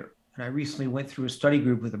concise writer. And I recently went through a study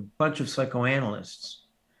group with a bunch of psychoanalysts,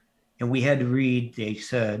 and we had to read, they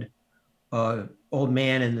said, Old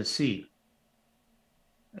Man and the Sea.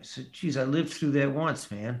 I said, geez, I lived through that once,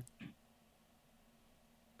 man.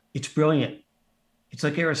 It's brilliant. It's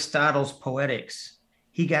like Aristotle's Poetics.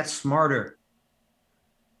 He got smarter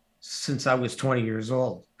since I was 20 years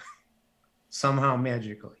old, somehow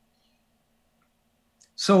magically.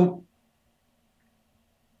 So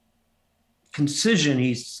concision,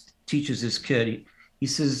 he teaches this kid. He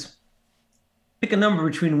says, pick a number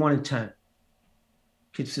between 1 and 10.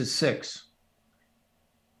 Kid says 6.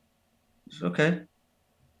 He says, okay.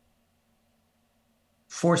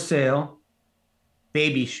 For sale,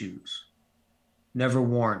 baby shoes, never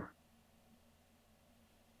worn.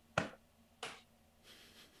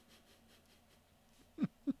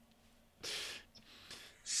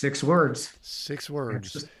 Six words. 6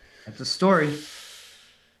 words. That's a story.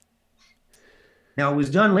 Now, it was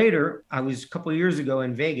done later. I was a couple of years ago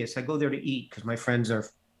in Vegas. I go there to eat because my friends are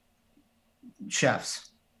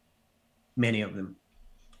chefs, many of them.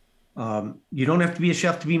 You don't have to be a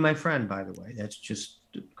chef to be my friend, by the way. That's just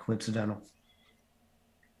coincidental.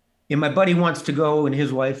 And my buddy wants to go, and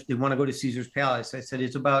his wife, they want to go to Caesar's Palace. I said,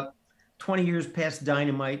 it's about 20 years past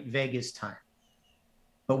Dynamite Vegas time,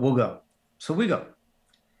 but we'll go. So we go.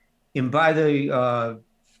 And by the,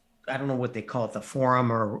 I don't know what they call it, the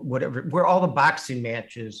Forum or whatever, where all the boxing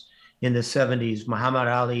matches in the 70s, Muhammad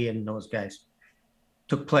Ali and those guys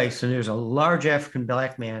took place, and there's a large African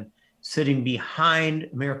black man sitting behind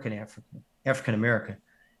African American,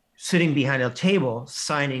 sitting behind a table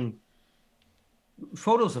signing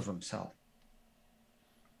photos of himself.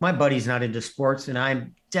 My buddy's not into sports, and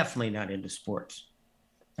I'm definitely not into sports.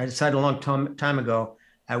 I decided a long time ago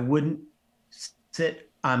I wouldn't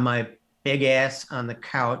sit on my big ass on the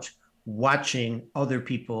couch watching other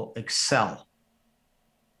people excel.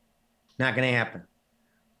 Not going to happen.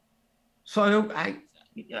 So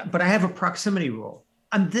but I have a proximity rule.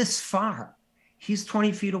 I'm this far. He's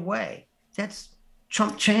 20 feet away. That's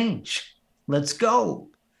chump change. Let's go.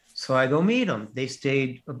 So I go meet him. They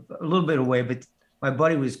stayed a little bit away, but my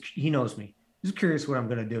buddy he knows me. He's curious what I'm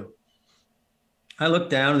going to do. I look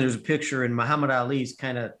down and there's a picture, and Muhammad Ali's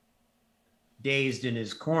kind of dazed in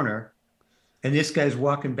his corner. And this guy's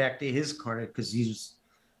walking back to his corner because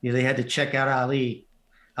they had to check out Ali.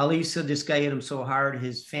 Ali said this guy hit him so hard,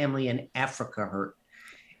 his family in Africa hurt.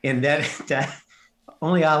 And that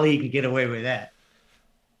only Ali could get away with that.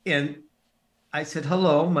 And I said,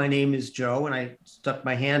 hello, my name is Joe. And I stuck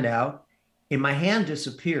my hand out, and my hand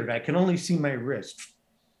disappeared. I can only see my wrist.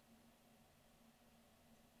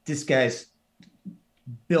 This guy's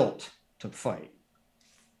built to fight.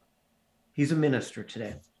 He's a minister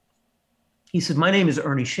today. He said, my name is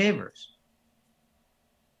Ernie Shavers.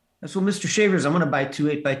 I said, well, Mr. Shavers, I'm going to buy 2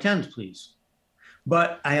 8x10s, please.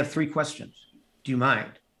 But I have 3 questions. Do you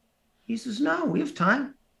mind? He says, no, we have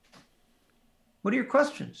time. What are your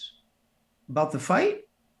questions? About the fight?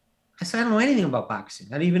 I said, I don't know anything about boxing.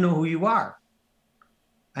 I don't even know who you are.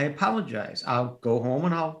 I apologize. I'll go home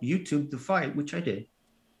and I'll YouTube the fight, which I did.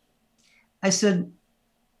 I said,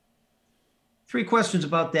 3 questions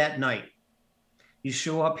about that night. You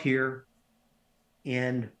show up here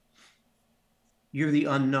and you're the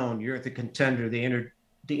unknown. You're the contender. They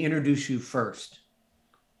introduce you first.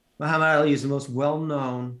 Muhammad Ali is the most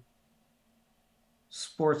well-known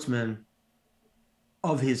sportsman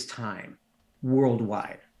of his time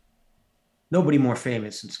worldwide. Nobody more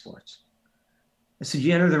famous in sports. I said,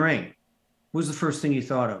 you enter the ring. What was the first thing you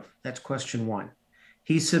thought of? That's question 1.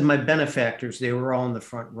 He said, my benefactors, they were all in the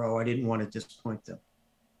front row. I didn't want to disappoint them.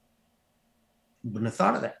 Wouldn't have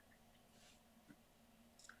thought of that.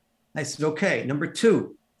 I said, okay, number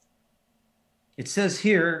 2. It says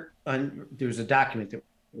here, there's a document that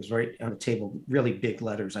was right on the table, really big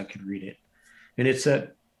letters, I could read it. And it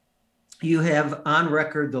said, you have on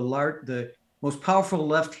record the most powerful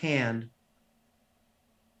left hand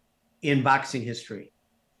in boxing history.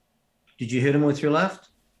 Did you hit him with your left?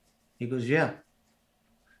 He goes, yeah.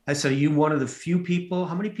 I said, are you one of the few people?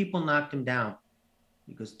 How many people knocked him down?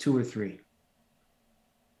 He goes, 2 or 3. I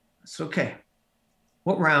said, okay.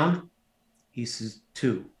 What round? He says,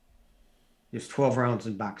 2. There's 12 rounds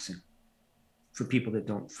in boxing for people that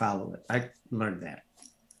don't follow it. I learned that.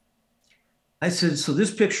 I said, so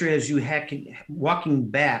this picture has you walking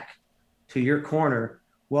back to your corner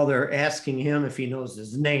while they're asking him if he knows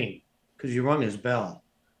his name because you rung his bell.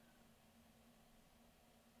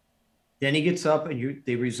 Then he gets up and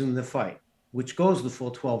they resume the fight, which goes the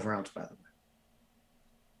full 12 rounds, by the way.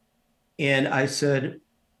 And I said,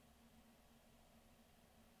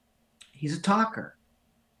 he's a talker.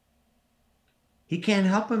 He can't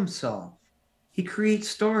help himself. He creates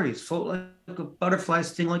stories, float like a butterfly,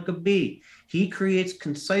 sting like a bee. He creates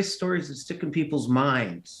concise stories that stick in people's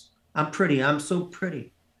minds. I'm pretty. I'm so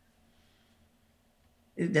pretty.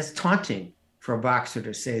 That's taunting for a boxer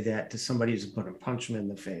to say that to somebody who's going to punch him in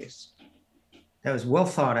the face. That was well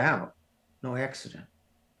thought out. No accident.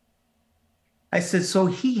 I said, so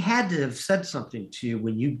he had to have said something to you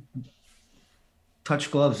when you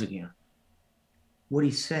touch gloves again. What'd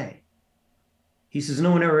he say? He says,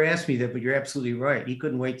 no one ever asked me that, but you're absolutely right. He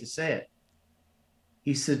couldn't wait to say it.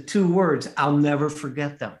 He said 2 words, I'll never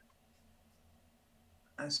forget them.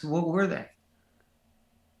 I said, what were they?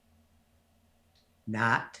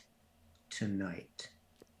 Not tonight.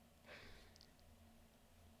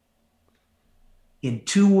 In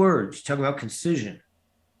 2 words, talking about concision,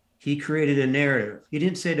 he created a narrative. He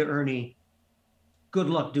didn't say to Ernie, good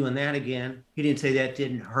luck doing that again. He didn't say that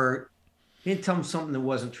didn't hurt. He didn't tell him something that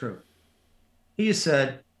wasn't true. He just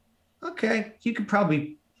said, okay, you could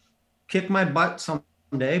probably kick my butt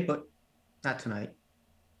someday, but not tonight.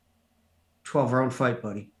 12-round fight,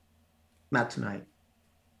 buddy. Not tonight.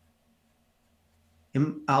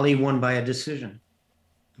 And Ali won by a decision.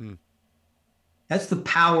 That's the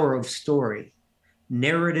power of story.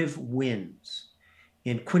 Narrative wins.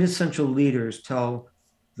 And quintessential leaders tell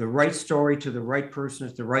the right story to the right person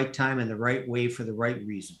at the right time and the right way for the right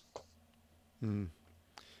reason. And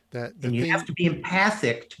you have to be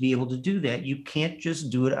empathic to be able to do that. You can't just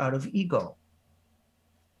do it out of ego.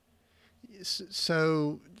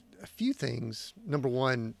 So, a few things. Number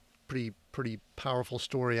one, pretty powerful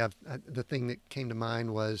story. The thing that came to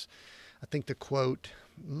mind was, I think the quote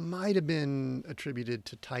might have been attributed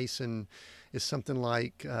to Tyson, is something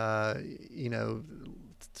like,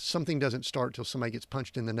 something doesn't start till somebody gets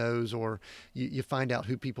punched in the nose, or you find out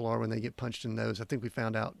who people are when they get punched in the nose. I think we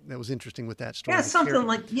found out that was interesting with that story. Yeah, something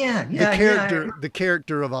like The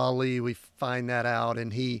character of Ali, we find that out,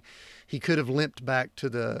 and he could have limped back to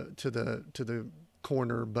the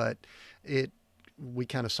corner, but we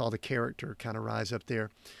kind of saw the character kind of rise up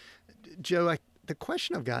there. Joe, the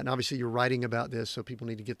question I've got, and obviously you're writing about this, so people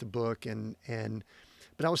need to get the book,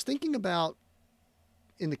 but I was thinking about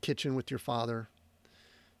in the kitchen with your father,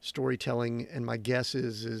 storytelling, and my guess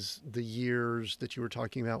is the years that you were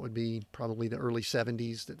talking about would be probably the early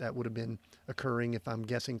 70s that would have been occurring, if I'm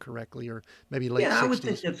guessing correctly, or maybe late 60s. Yeah, I would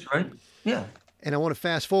think that's right. Yeah. And I want to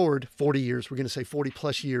fast forward 40 years. We're going to say 40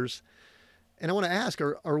 plus years. And I want to ask,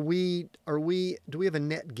 do we have a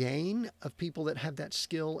net gain of people that have that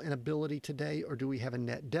skill and ability today, or do we have a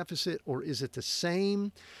net deficit, or is it the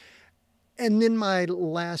same? And then my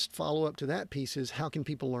last follow up to that piece is, how can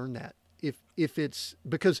people learn that? If it's,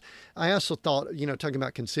 because I also thought, talking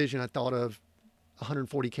about concision, I thought of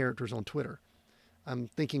 140 characters on Twitter. I'm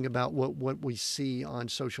thinking about what we see on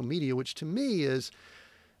social media, which to me is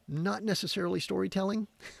not necessarily storytelling.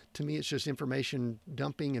 To me, it's just information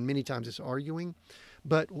dumping, and many times it's arguing.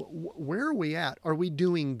 But where are we at? Are we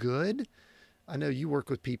doing good? I know you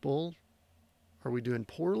work with people. Are we doing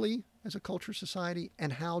poorly as a culture, society?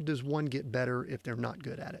 And how does one get better if they're not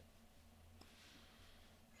good at it?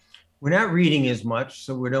 We're not reading as much,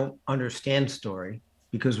 so we don't understand story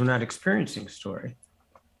because we're not experiencing story.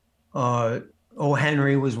 O.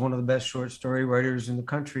 Henry was one of the best short story writers in the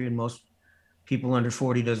country, and most people under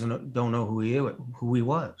 40 don't know who he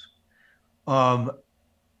was.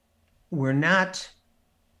 We're not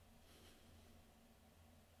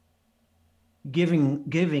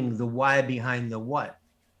giving the why behind the what.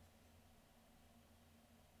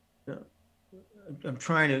 I'm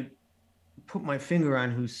trying to put my finger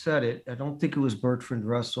on who said it. I don't think it was Bertrand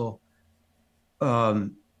Russell, but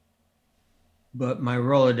my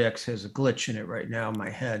Rolodex has a glitch in it right now in my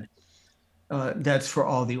head. That's for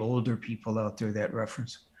all the older people out there, that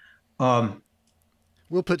reference.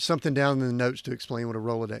 We'll put something down in the notes to explain what a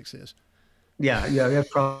Rolodex is. Yeah, that's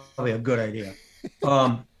probably a good idea.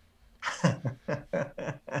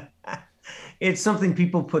 It's something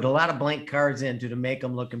people put a lot of blank cards into to make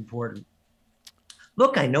them look important.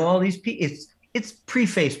 Look, I know all these people. It's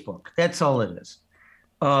pre-Facebook. That's all it is.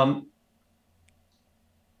 The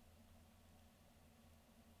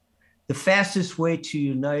fastest way to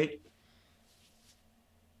unite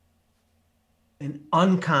an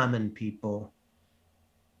uncommon people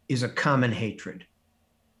is a common hatred.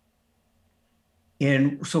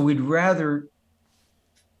 And so we'd rather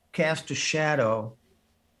cast a shadow,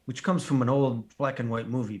 which comes from an old black and white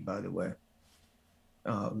movie, by the way.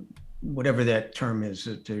 Whatever that term is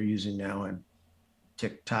that they're using now on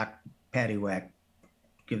TikTok, paddywhack,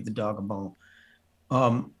 give the dog a bone.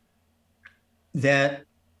 That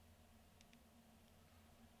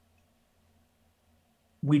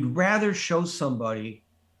we'd rather show somebody,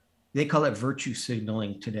 they call it virtue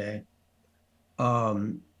signaling today,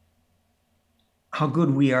 how good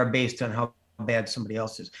we are based on how bad somebody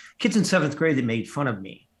else is. Kids in 7th grade that made fun of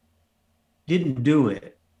me didn't do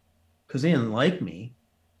it because they didn't like me.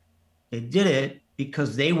 They did it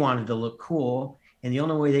because they wanted to look cool. And the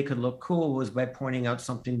only way they could look cool was by pointing out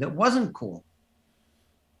something that wasn't cool.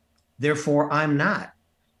 Therefore, I'm not.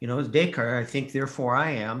 As Descartes, I think, therefore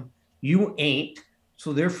I am. You ain't.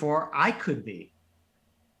 So therefore, I could be.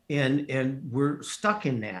 And we're stuck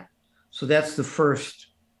in that. So that's the first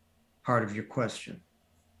part of your question.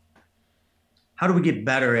 How do we get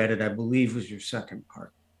better at it, I believe, was your second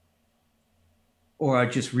part. Or I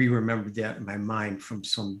just re-remembered that in my mind from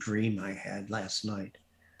some dream I had last night,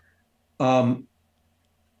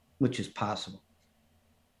 which is possible.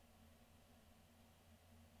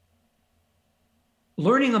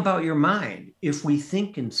 Learning about your mind, if we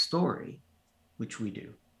think in story, which we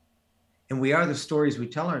do, and we are the stories we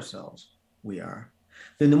tell ourselves we are,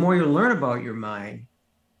 then the more you learn about your mind,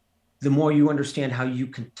 the more you understand how you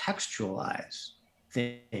contextualize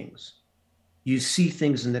things. You see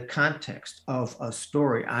things in the context of a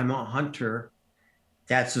story. I'm a hunter.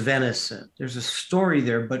 That's venison. There's a story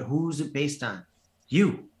there, but who's it based on?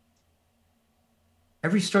 You.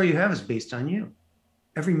 Every story you have is based on you.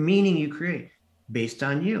 Every meaning you create, based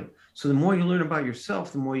on you. So the more you learn about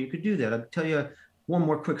yourself, the more you could do that. I'll tell you one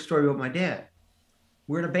more quick story about my dad.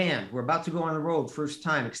 We're in a band. We're about to go on the road, first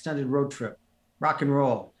time, extended road trip, rock and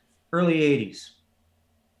roll. early 80s.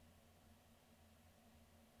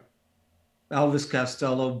 Elvis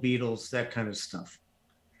Costello, Beatles, that kind of stuff.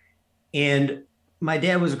 And my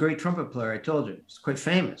dad was a great trumpet player, I told you. He's quite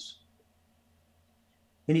famous.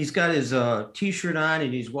 And he's got his t-shirt on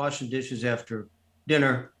and he's washing dishes after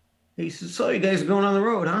dinner. He says, so you guys are going on the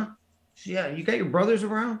road, huh? Said, yeah, you got your brothers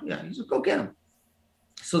around? Yeah, he said, go get them.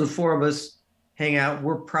 So the four of us hang out.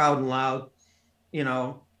 We're proud and loud,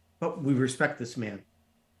 but we respect this man.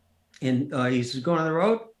 And he says, going on the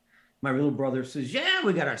road? My little brother says, yeah,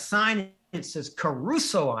 we got our sign. It says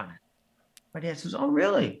Caruso on it. My dad says, oh,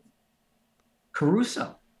 really? Caruso?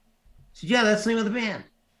 I said, yeah, that's the name of the band.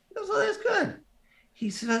 He goes, oh, that's good. He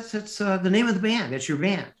said, that's the name of the band. That's your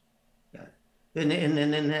band. Yeah.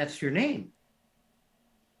 And that's your name.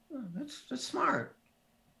 Oh, that's smart.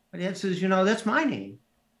 My dad says, that's my name,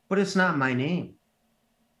 but it's not my name.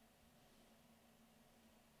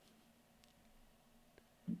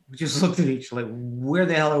 We just looked at each other like, where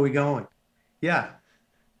the hell are we going? Yeah.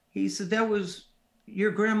 He said, that was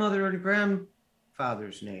your grandmother or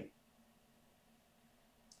grandfather's name.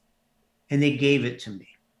 And they gave it to me.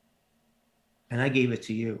 And I gave it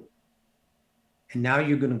to you. And now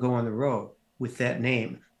you're going to go on the road with that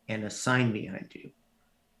name and a sign behind you.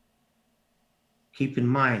 Keep in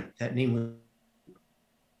mind, that name was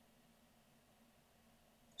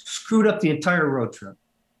screwed up the entire road trip.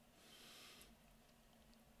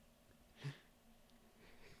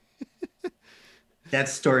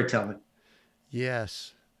 That's storytelling.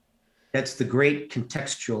 Yes. That's the great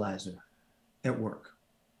contextualizer at work.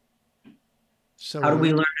 So how do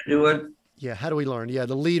we learn to do it? Yeah, how do we learn? Yeah,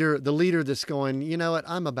 the leader that's going, you know what,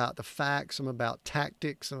 I'm about the facts, I'm about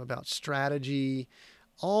tactics, I'm about strategy.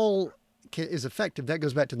 All is effective. That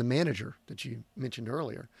goes back to the manager that you mentioned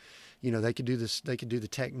earlier. They could do this, they could do the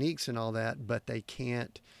techniques and all that, but they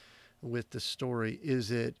can't with the story. Is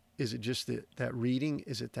it just that reading?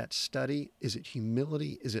 Is it that study? Is it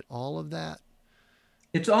humility? Is it all of that?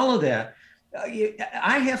 It's all of that.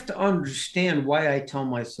 I have to understand why I tell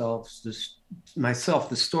myself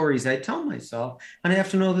the stories I tell myself, and I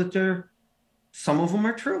have to know that some of them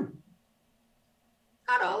are true.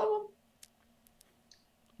 Not all of them.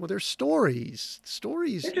 Well, they're stories.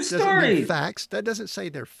 Stories doesn't mean facts. That doesn't say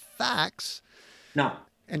they're facts. No.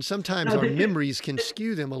 And sometimes our memories can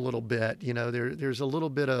skew them a little bit. There's a little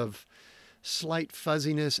bit of slight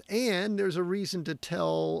fuzziness, and there's a reason to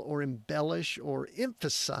tell or embellish or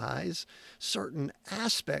emphasize certain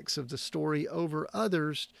aspects of the story over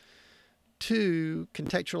others to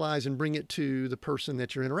contextualize and bring it to the person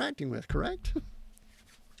that you're interacting with, correct?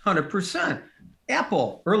 100%.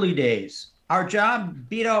 Apple, early days. Our job,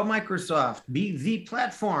 beat out Microsoft, be the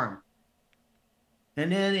platform.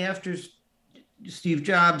 And then after Steve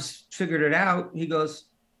Jobs figured it out, he goes,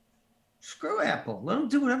 screw Apple. Let them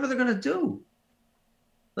do whatever they're going to do.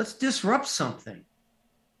 Let's disrupt something.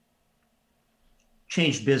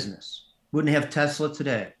 Change business. Wouldn't have Tesla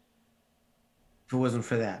today if it wasn't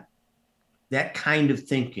for that. That kind of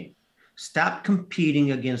thinking. Stop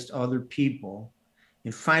competing against other people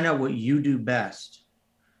and find out what you do best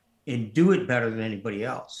and do it better than anybody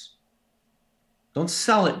else. Don't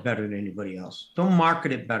sell it better than anybody else. Don't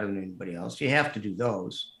market it better than anybody else. You have to do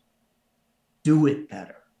those. Do it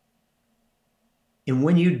better. And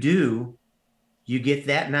when you do, you get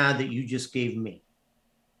that nod that you just gave me.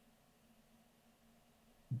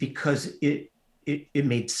 Because it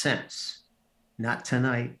made sense. Not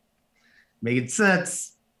tonight. Made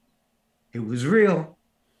sense. It was real.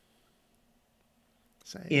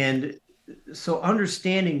 Same. And so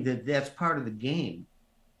understanding that that's part of the game,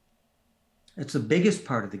 it's the biggest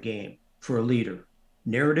part of the game for a leader.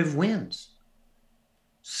 Narrative wins.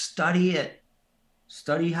 Study it.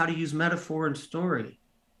 Study how to use metaphor and story.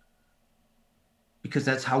 Because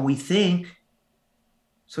that's how we think.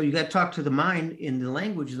 So you got to talk to the mind in the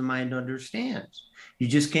language the mind understands. You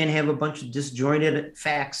just can't have a bunch of disjointed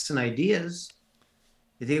facts and ideas.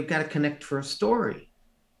 They've got to connect for a story.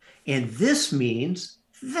 And this means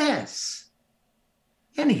this.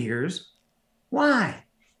 And here's why.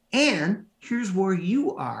 And here's where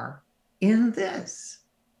you are in this.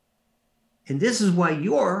 And this is why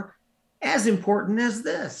you're as important as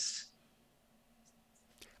this.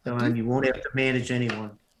 And you won't have to manage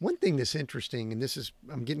anyone. One thing that's interesting, and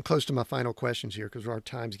I'm getting close to my final questions here because our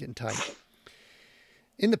time's getting tight.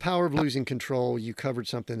 In The Power of Losing Control, you covered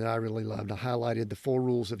something that I really loved. I highlighted the 4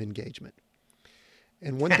 rules of engagement.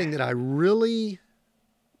 And one thing that I really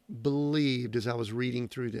believed as I was reading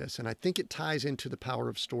through this, and I think it ties into the power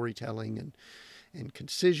of storytelling and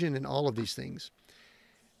concision and all of these things,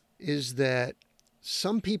 is that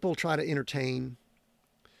some people try to entertain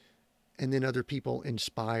and then other people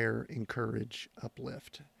inspire, encourage,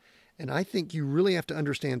 uplift. And I think you really have to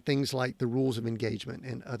understand things like the rules of engagement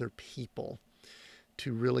and other people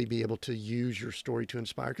to really be able to use your story to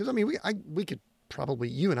inspire. Because I mean, we could probably,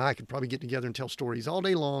 you and I could probably get together and tell stories all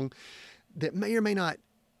day long that may or may not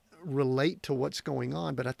relate to what's going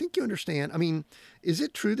on. But I think you understand. I mean, is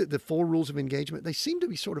it true that the 4 rules of engagement, they seem to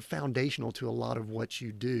be sort of foundational to a lot of what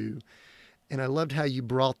you do? And I loved how you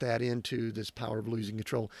brought that into this power of losing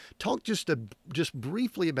control. Talk just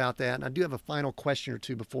briefly about that. And I do have a final question or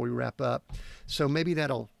two before we wrap up. So maybe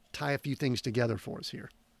that'll tie a few things together for us here.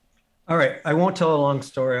 All right. I won't tell a long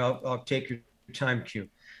story. I'll take your time cue.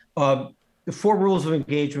 The 4 rules of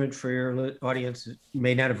engagement, for your audience that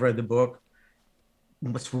may not have read the book.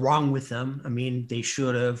 What's wrong with them? I mean, they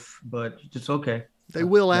should have, but it's okay. They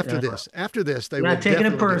will after this. After this, they will. Not taking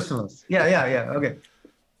it personal. Yeah. Okay.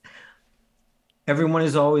 Everyone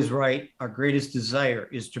is always right. Our greatest desire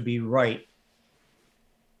is to be right,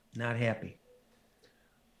 not happy.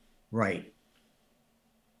 Right.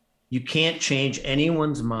 You can't change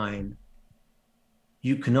anyone's mind.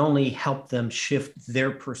 You can only help them shift their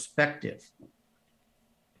perspective.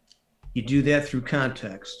 You do that through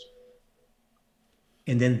context,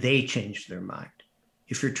 and then they change their mind.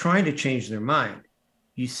 If you're trying to change their mind,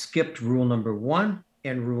 you skipped rule number 1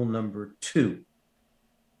 and rule number 2.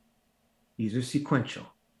 These are sequential.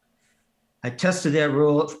 I tested that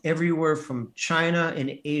rule everywhere from China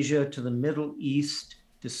and Asia to the Middle East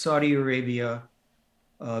to Saudi Arabia.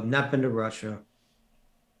 Not been to Russia.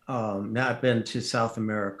 Not been to South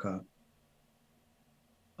America.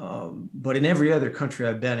 But in every other country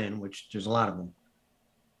I've been in, which there's a lot of them,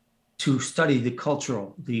 to study the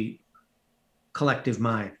collective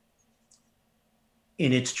mind.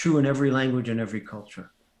 And it's true in every language and every culture.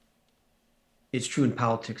 It's true in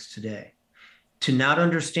politics today. To not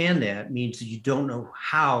understand that means that you don't know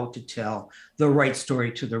how to tell the right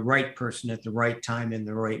story to the right person at the right time in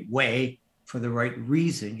the right way for the right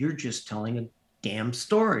reason. You're just telling a damn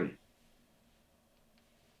story.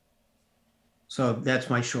 So that's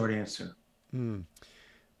my short answer.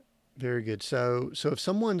 Very good. So if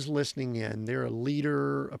someone's listening in, they're a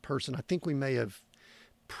leader, a person, I think we may have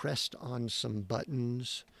pressed on some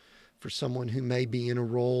buttons for someone who may be in a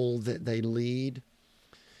role that they lead.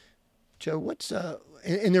 Joe, what's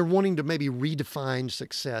and they're wanting to maybe redefine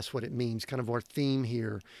success, what it means, kind of our theme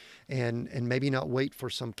here, and maybe not wait for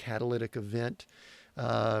some catalytic event.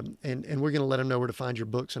 And we're going to let them know where to find your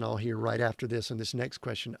books and all here right after this and this next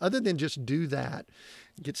question. Other than just do that,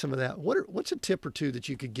 get some of that. What's a tip or two that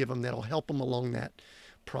you could give them that'll help them along that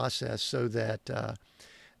process so that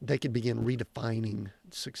they could begin redefining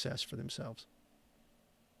success for themselves?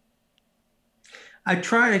 I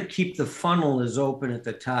try to keep the funnel as open at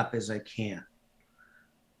the top as I can.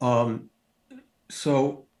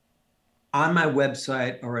 So on my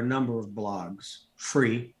website are a number of blogs,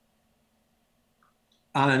 free.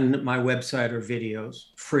 On my website are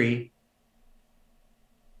videos, free.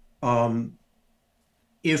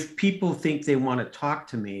 If people think they want to talk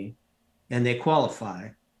to me and they qualify,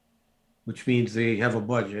 which means they have a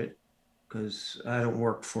budget, because I don't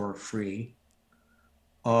work for free,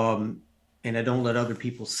 and I don't let other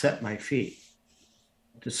people set my fee.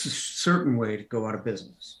 This is a certain way to go out of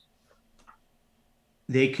business.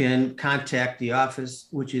 They can contact the office,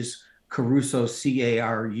 which is Caruso,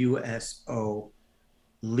 Caruso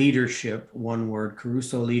Leadership, one word,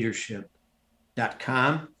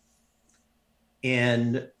 carusoleadership.com.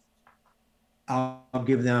 And I'll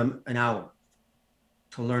give them an hour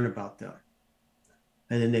to learn about them.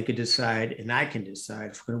 And then they could decide, and I can decide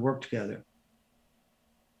if we're going to work together.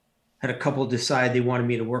 Had a couple decide they wanted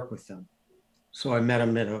me to work with them. So I met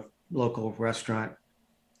them at a local restaurant.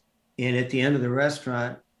 And at the end of the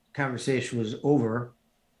restaurant, conversation was over.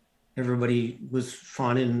 Everybody was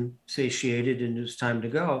fun and satiated, and it was time to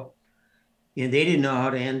go. And they didn't know how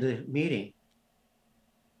to end the meeting.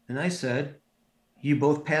 And I said, you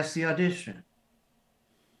both passed the audition.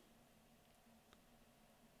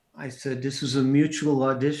 I said, this is a mutual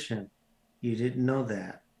audition. You didn't know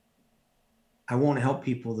that. I won't help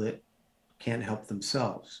people that can't help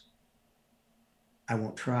themselves. I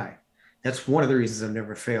won't try. That's one of the reasons I've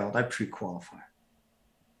never failed. I'm pre-qualified.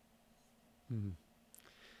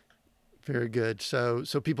 Very good. So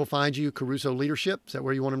people find you, Caruso Leadership. Is that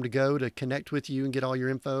where you want them to go to connect with you and get all your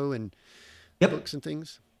info and books and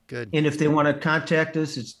things? Good. And if they want to contact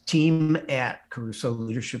us, it's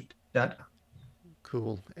team@carusoleadership.com.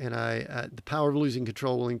 Cool. And the Power of Losing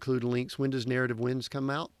Control will include links. When does Narrative Wins come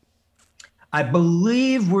out? I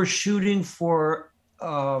believe we're shooting for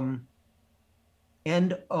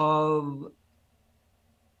end of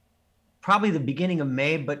probably the beginning of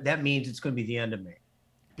May, but that means it's going to be the end of May.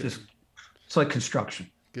 Just it's like construction.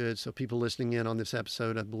 Good. So people listening in on this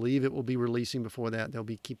episode, I believe it will be releasing before that. They'll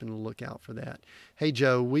be keeping a lookout for that. Hey,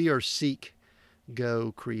 Joe, we are Seek,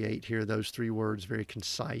 Go, Create here. Those 3 words, very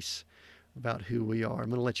concise about who we are. I'm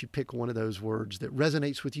going to let you pick one of those words that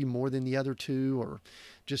resonates with you more than the other 2, or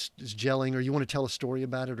just is gelling, or you want to tell a story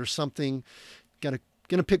about it or something.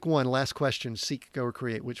 Gonna pick one. Last question. Seek, Go, or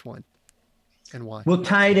Create. Which one and why? We'll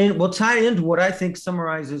tie it into what I think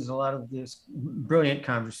summarizes a lot of this brilliant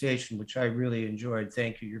conversation, which I really enjoyed.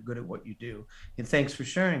 Thank you. You're good at what you do. And thanks for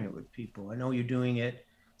sharing it with people. I know you're doing it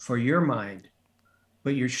for your mind,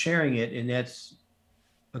 but you're sharing it, and that's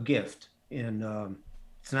a gift. And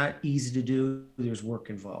it's not easy to do. There's work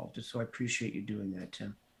involved. So I appreciate you doing that,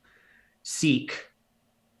 Tim. Seek.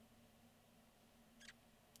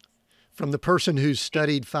 From the person who's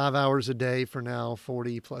studied 5 hours a day for now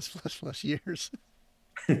 40 plus years.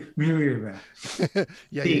 Yeah.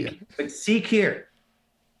 But seek here.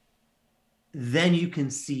 Then you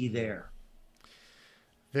can see there.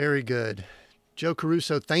 Very good. Joe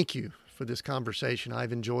Caruso, thank you for this conversation.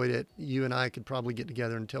 I've enjoyed it. You and I could probably get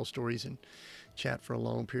together and tell stories and chat for a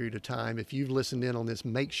long period of time. If you've listened in on this,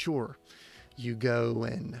 make sure you go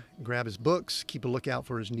and grab his books, keep a lookout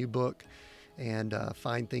for his new book, and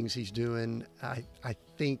find things he's doing. I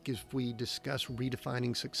think if we discuss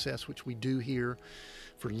redefining success, which we do here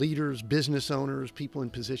for leaders, business owners, people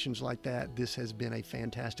in positions like that, this has been a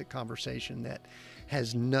fantastic conversation that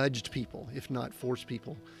has nudged people, if not forced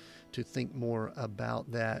people, to think more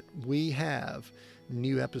about that. We have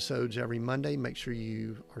new episodes every Monday. Make sure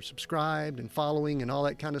you are subscribed and following and all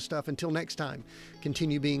that kind of stuff. Until next time,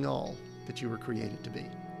 continue being all that you were created to be.